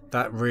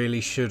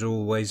really should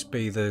always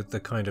be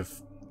the kind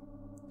of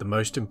the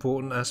most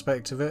important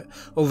aspect of it.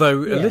 Although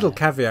a little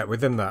caveat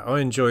within that, I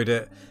enjoyed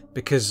it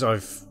because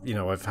I've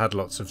had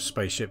lots of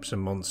spaceships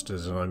and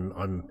monsters, and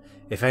I'm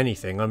if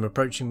anything, I'm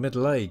approaching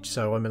middle age,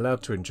 so I'm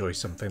allowed to enjoy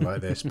something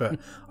like this. But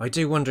I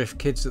do wonder if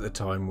kids at the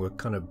time were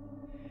kind of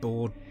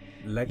bored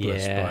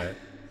legless by it.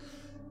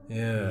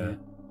 Yeah.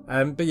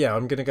 But yeah,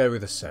 I'm going to go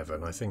with a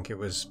 7. I think it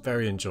was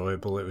very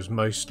enjoyable. It was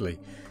mostly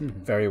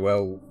very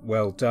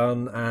well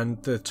done,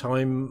 and the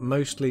time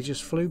mostly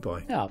just flew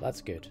by. Oh,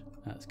 that's good.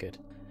 That's good.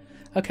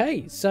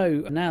 Okay,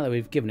 so now that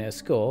we've given it a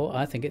score,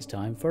 I think it's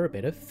time for a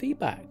bit of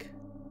feedback.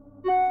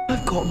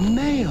 I've got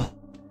mail.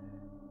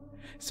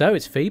 So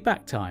it's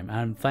feedback time,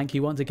 and thank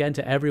you once again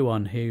to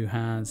everyone who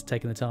has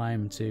taken the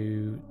time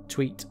to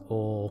tweet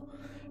or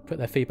put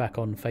their feedback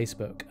on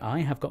Facebook. I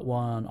have got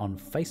one on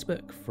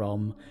Facebook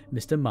from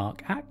Mr.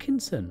 Mark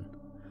Atkinson,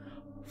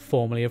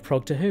 formerly of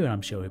Prog to Who, and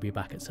I'm sure he'll be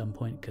back at some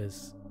point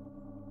because,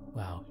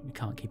 well, you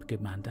can't keep a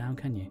good man down,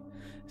 can you?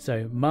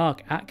 So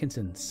Mark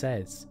Atkinson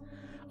says,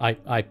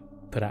 I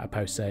put out a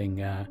post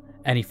saying,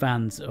 any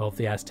fans of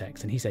the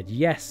Aztecs? And he said,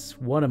 yes,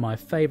 one of my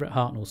favourite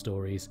Hartnell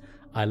stories.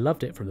 I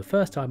loved it from the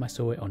first time I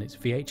saw it on its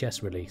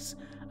VHS release,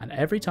 and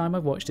every time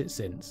I've watched it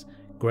since.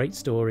 Great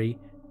story,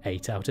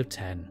 8 out of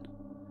 10.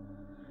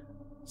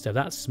 So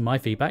that's my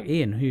feedback.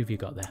 Ian, who have you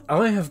got there?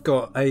 I have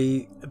got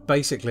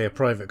basically a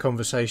private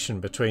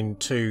conversation between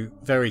two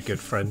very good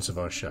friends of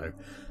our show.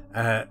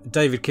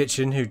 David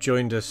Kitchen, who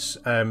joined us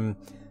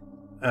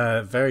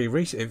very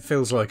recently, it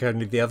feels like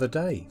only the other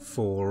day,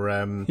 for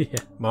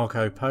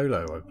Marco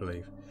Polo, I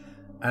believe.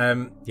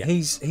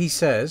 He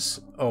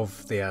says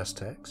of the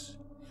Aztecs,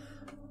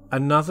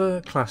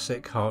 another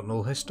classic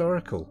Hartnell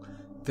historical,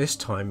 this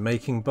time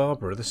making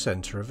Barbara the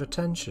centre of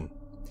attention.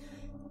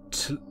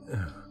 The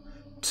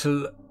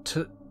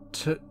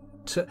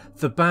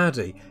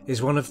baddie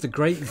is one of the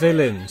great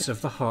villains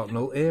of the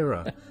Hartnell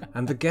era,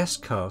 and the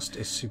guest cast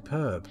is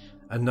superb.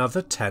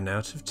 Another 10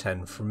 out of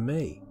 10 from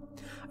me.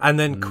 And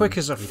then, quick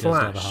as a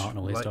flash,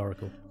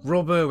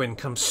 Rob Irwin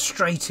comes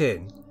straight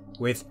in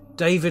with,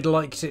 David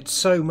liked it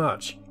so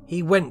much,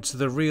 he went to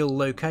the real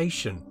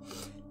location.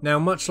 Now,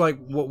 much like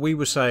what we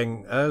were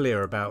saying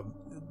earlier about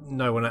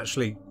no one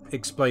actually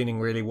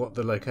explaining really what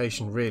the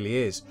location really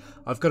is,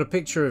 I've got a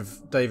picture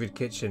of David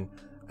Kitchen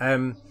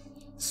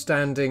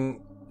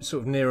standing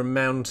sort of near a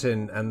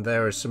mountain, and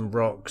there are some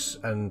rocks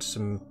and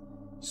some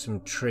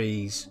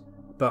trees,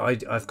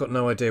 but I've got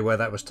no idea where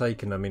that was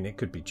taken. I mean, it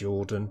could be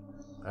Jordan.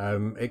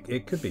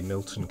 It could be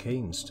Milton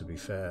Keynes, to be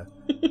fair.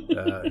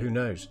 Who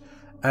knows?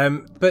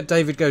 But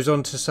David goes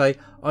on to say,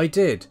 I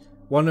did.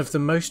 One of the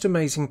most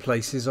amazing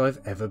places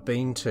I've ever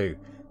been to.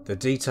 The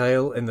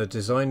detail in the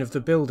design of the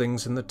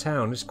buildings and the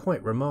town is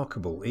quite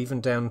remarkable, even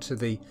down to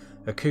the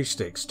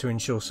acoustics to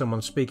ensure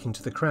someone speaking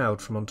to the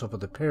crowd from on top of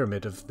the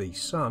Pyramid of the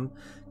Sun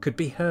could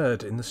be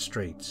heard in the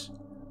streets.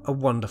 A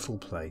wonderful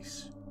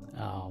place.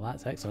 Oh,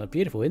 that's excellent. A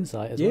beautiful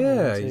insight as well.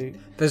 Yeah,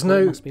 there's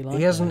no.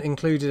 He hasn't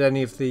included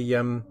any of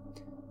the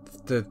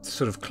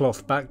sort of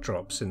cloth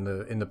backdrops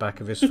in the back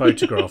of his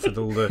photograph with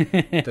all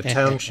the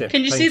township.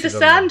 Can you see the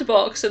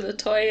sandbox in the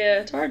toy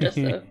TARDIS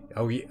though?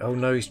 Oh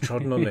no, he's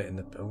trodden on it in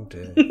the. Oh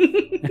dear.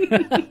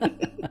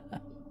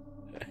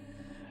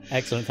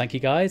 Excellent, thank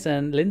you guys.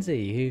 And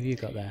Lindsay, who have you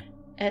got there?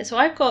 So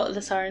I've got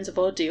The Sirens of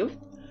Audio.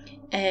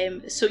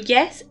 So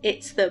yes,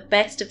 it's the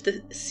best of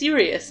the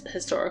serious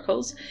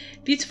historicals.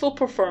 Beautiful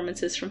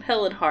performances from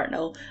Hill and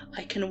Hartnell.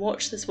 I can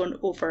watch this one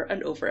over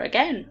and over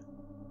again.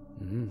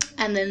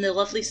 And then the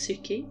lovely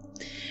Suki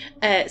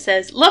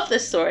says, love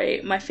this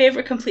story, my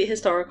favourite complete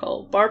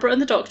historical. Barbara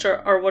and the Doctor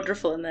are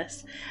wonderful in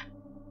this,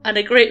 and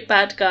a great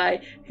bad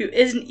guy who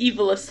isn't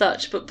evil as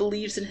such but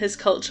believes in his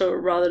culture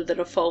rather than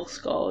a false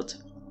god.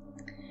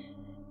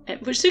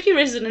 Which Suki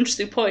raises an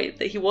interesting point,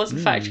 that he was in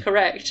fact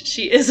correct.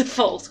 She is a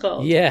false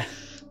god. Yeah.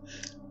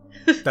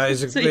 That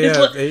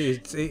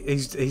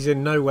is he's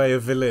in no way a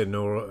villain,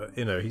 or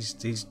he's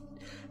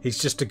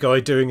just a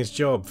guy doing his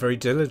job very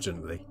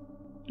diligently.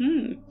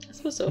 I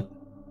suppose so.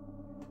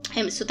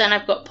 So then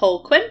I've got Paul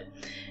Quinn.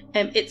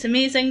 It's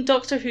amazing.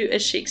 Doctor Who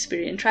is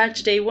Shakespearean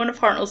tragedy, one of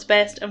Hartnell's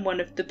best and one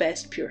of the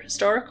best pure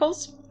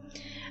historicals.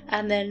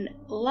 And then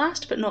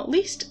last but not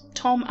least,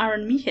 Tom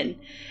Aaron Meehan.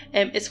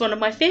 It's one of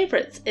my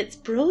favourites. It's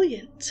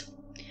brilliant.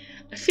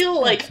 I feel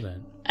like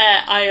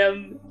I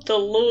am the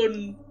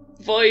lone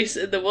voice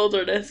in the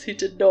wilderness who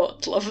did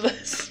not love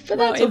this. But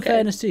that's okay. In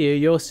fairness to you,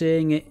 you're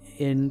seeing it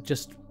in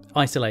just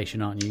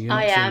isolation, aren't you? You're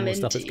not seeing all the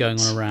stuff that's going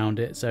on around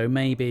it. So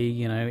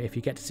maybe, if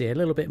you get to see a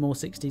little bit more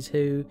 60s Who,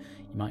 you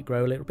might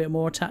grow a little bit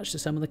more attached to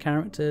some of the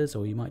characters,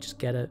 or you might just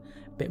get a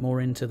bit more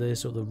into the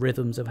sort of the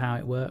rhythms of how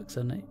it works,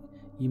 and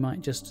you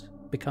might just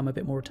become a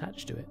bit more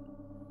attached to it.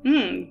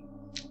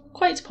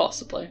 Quite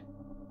possibly.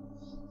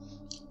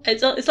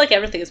 It's like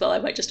everything as well. I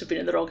might just have been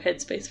in the wrong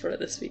headspace for it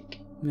this week.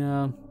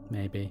 Yeah,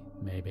 maybe.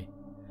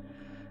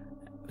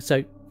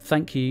 So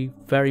thank you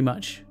very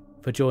much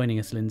for joining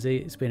us, Lindsay.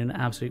 It's been an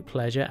absolute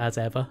pleasure as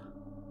ever.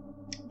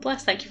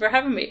 Bless, thank you for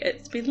having me.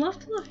 It's been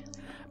lovely.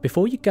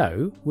 Before you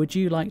go, would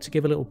you like to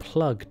give a little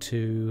plug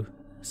to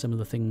some of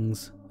the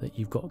things that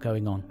you've got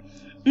going on?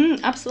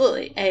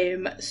 Absolutely.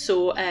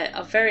 So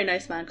a very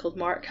nice man called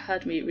Mark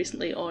had me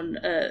recently on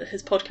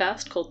his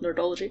podcast called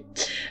Nerdology,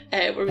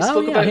 where we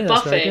spoke about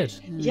Buffy.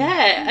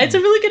 Yeah, it's a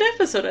really good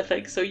episode, I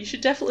think. So you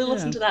should definitely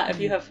listen to that if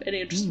you have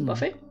any interest in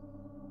Buffy.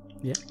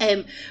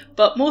 Yeah.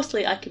 But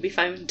mostly I can be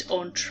found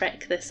on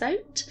Trek This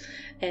Out,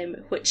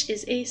 which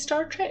is a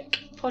Star Trek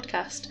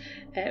podcast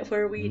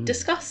where we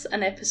discuss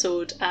an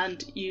episode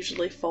and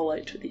usually fall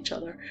out with each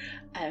other,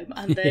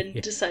 and then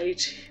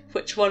decide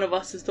which one of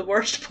us is the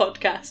worst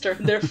podcaster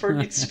and therefore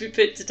needs to be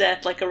put to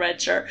death like a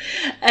red shirt.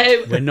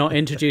 We're not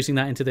introducing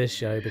that into this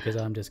show because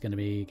I'm just going to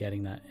be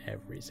getting that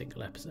every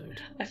single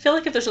episode. I feel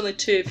like if there's only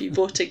 2 of you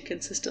voting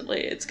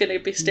consistently, it's going to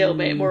be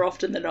stalemate more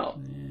often than not.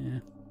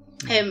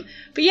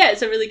 But yeah,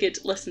 it's a really good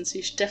listen, so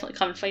you should definitely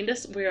come and find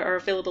us. We are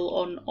available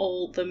on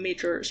all the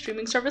major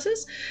streaming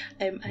services,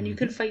 and you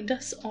can find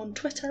us on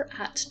Twitter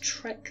at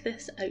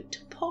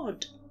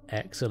TrekThisOutPod.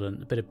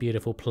 Excellent. A bit of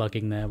beautiful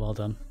plugging there. Well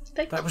done.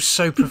 That was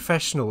so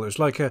professional. It's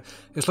like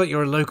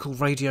you're a local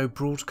radio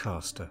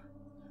broadcaster,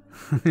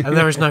 and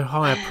there is no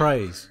higher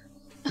praise.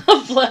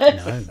 Oh,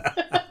 bless.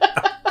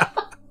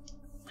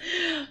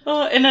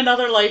 No. In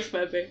another life,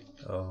 maybe.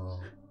 Oh.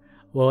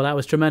 Well, that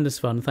was tremendous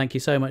fun. Thank you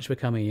so much for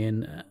coming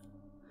in.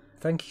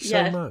 Thank you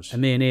so much.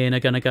 And me and Ian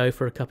are going to go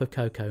for a cup of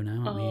cocoa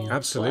now, aren't we? Ian?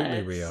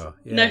 Absolutely, we are.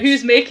 Yes. Now,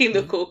 who's making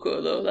the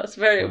cocoa, though? That's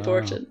very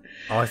important.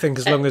 I think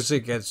as long as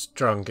it gets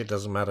drunk, it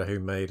doesn't matter who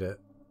made it.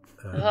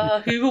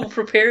 Who will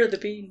prepare the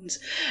beans?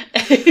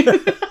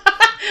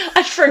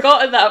 I'd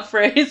forgotten that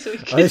phrase.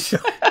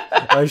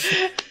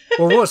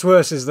 Well, what's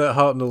worse is that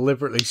Hartnell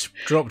deliberately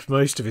dropped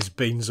most of his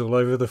beans all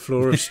over the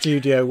floor of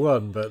Studio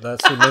One, but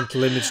that's a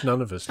mental image none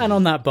of us need. And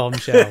on that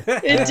bombshell.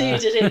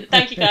 Indeed.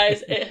 Thank you,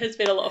 guys. It has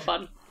been a lot of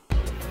fun.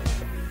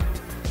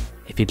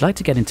 If you'd like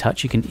to get in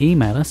touch, you can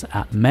email us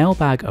at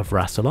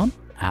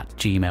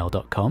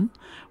mailbagofrassilon@gmail.com.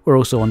 We're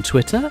also on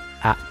Twitter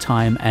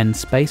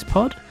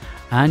 @TimeEndSpacePod,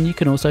 and you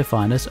can also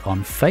find us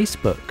on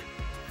Facebook.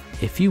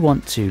 If you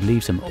want to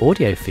leave some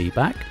audio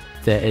feedback,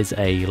 there is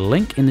a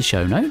link in the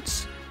show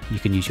notes. You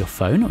can use your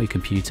phone or your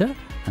computer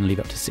and leave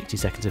up to 60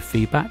 seconds of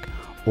feedback,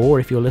 or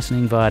if you're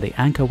listening via the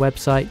Anchor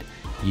website,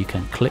 you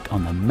can click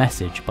on the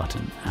message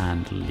button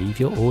and leave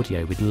your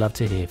audio. We'd love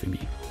to hear from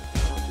you.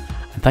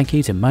 And thank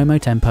you to Momo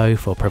Tempo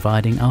for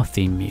providing our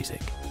theme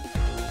music.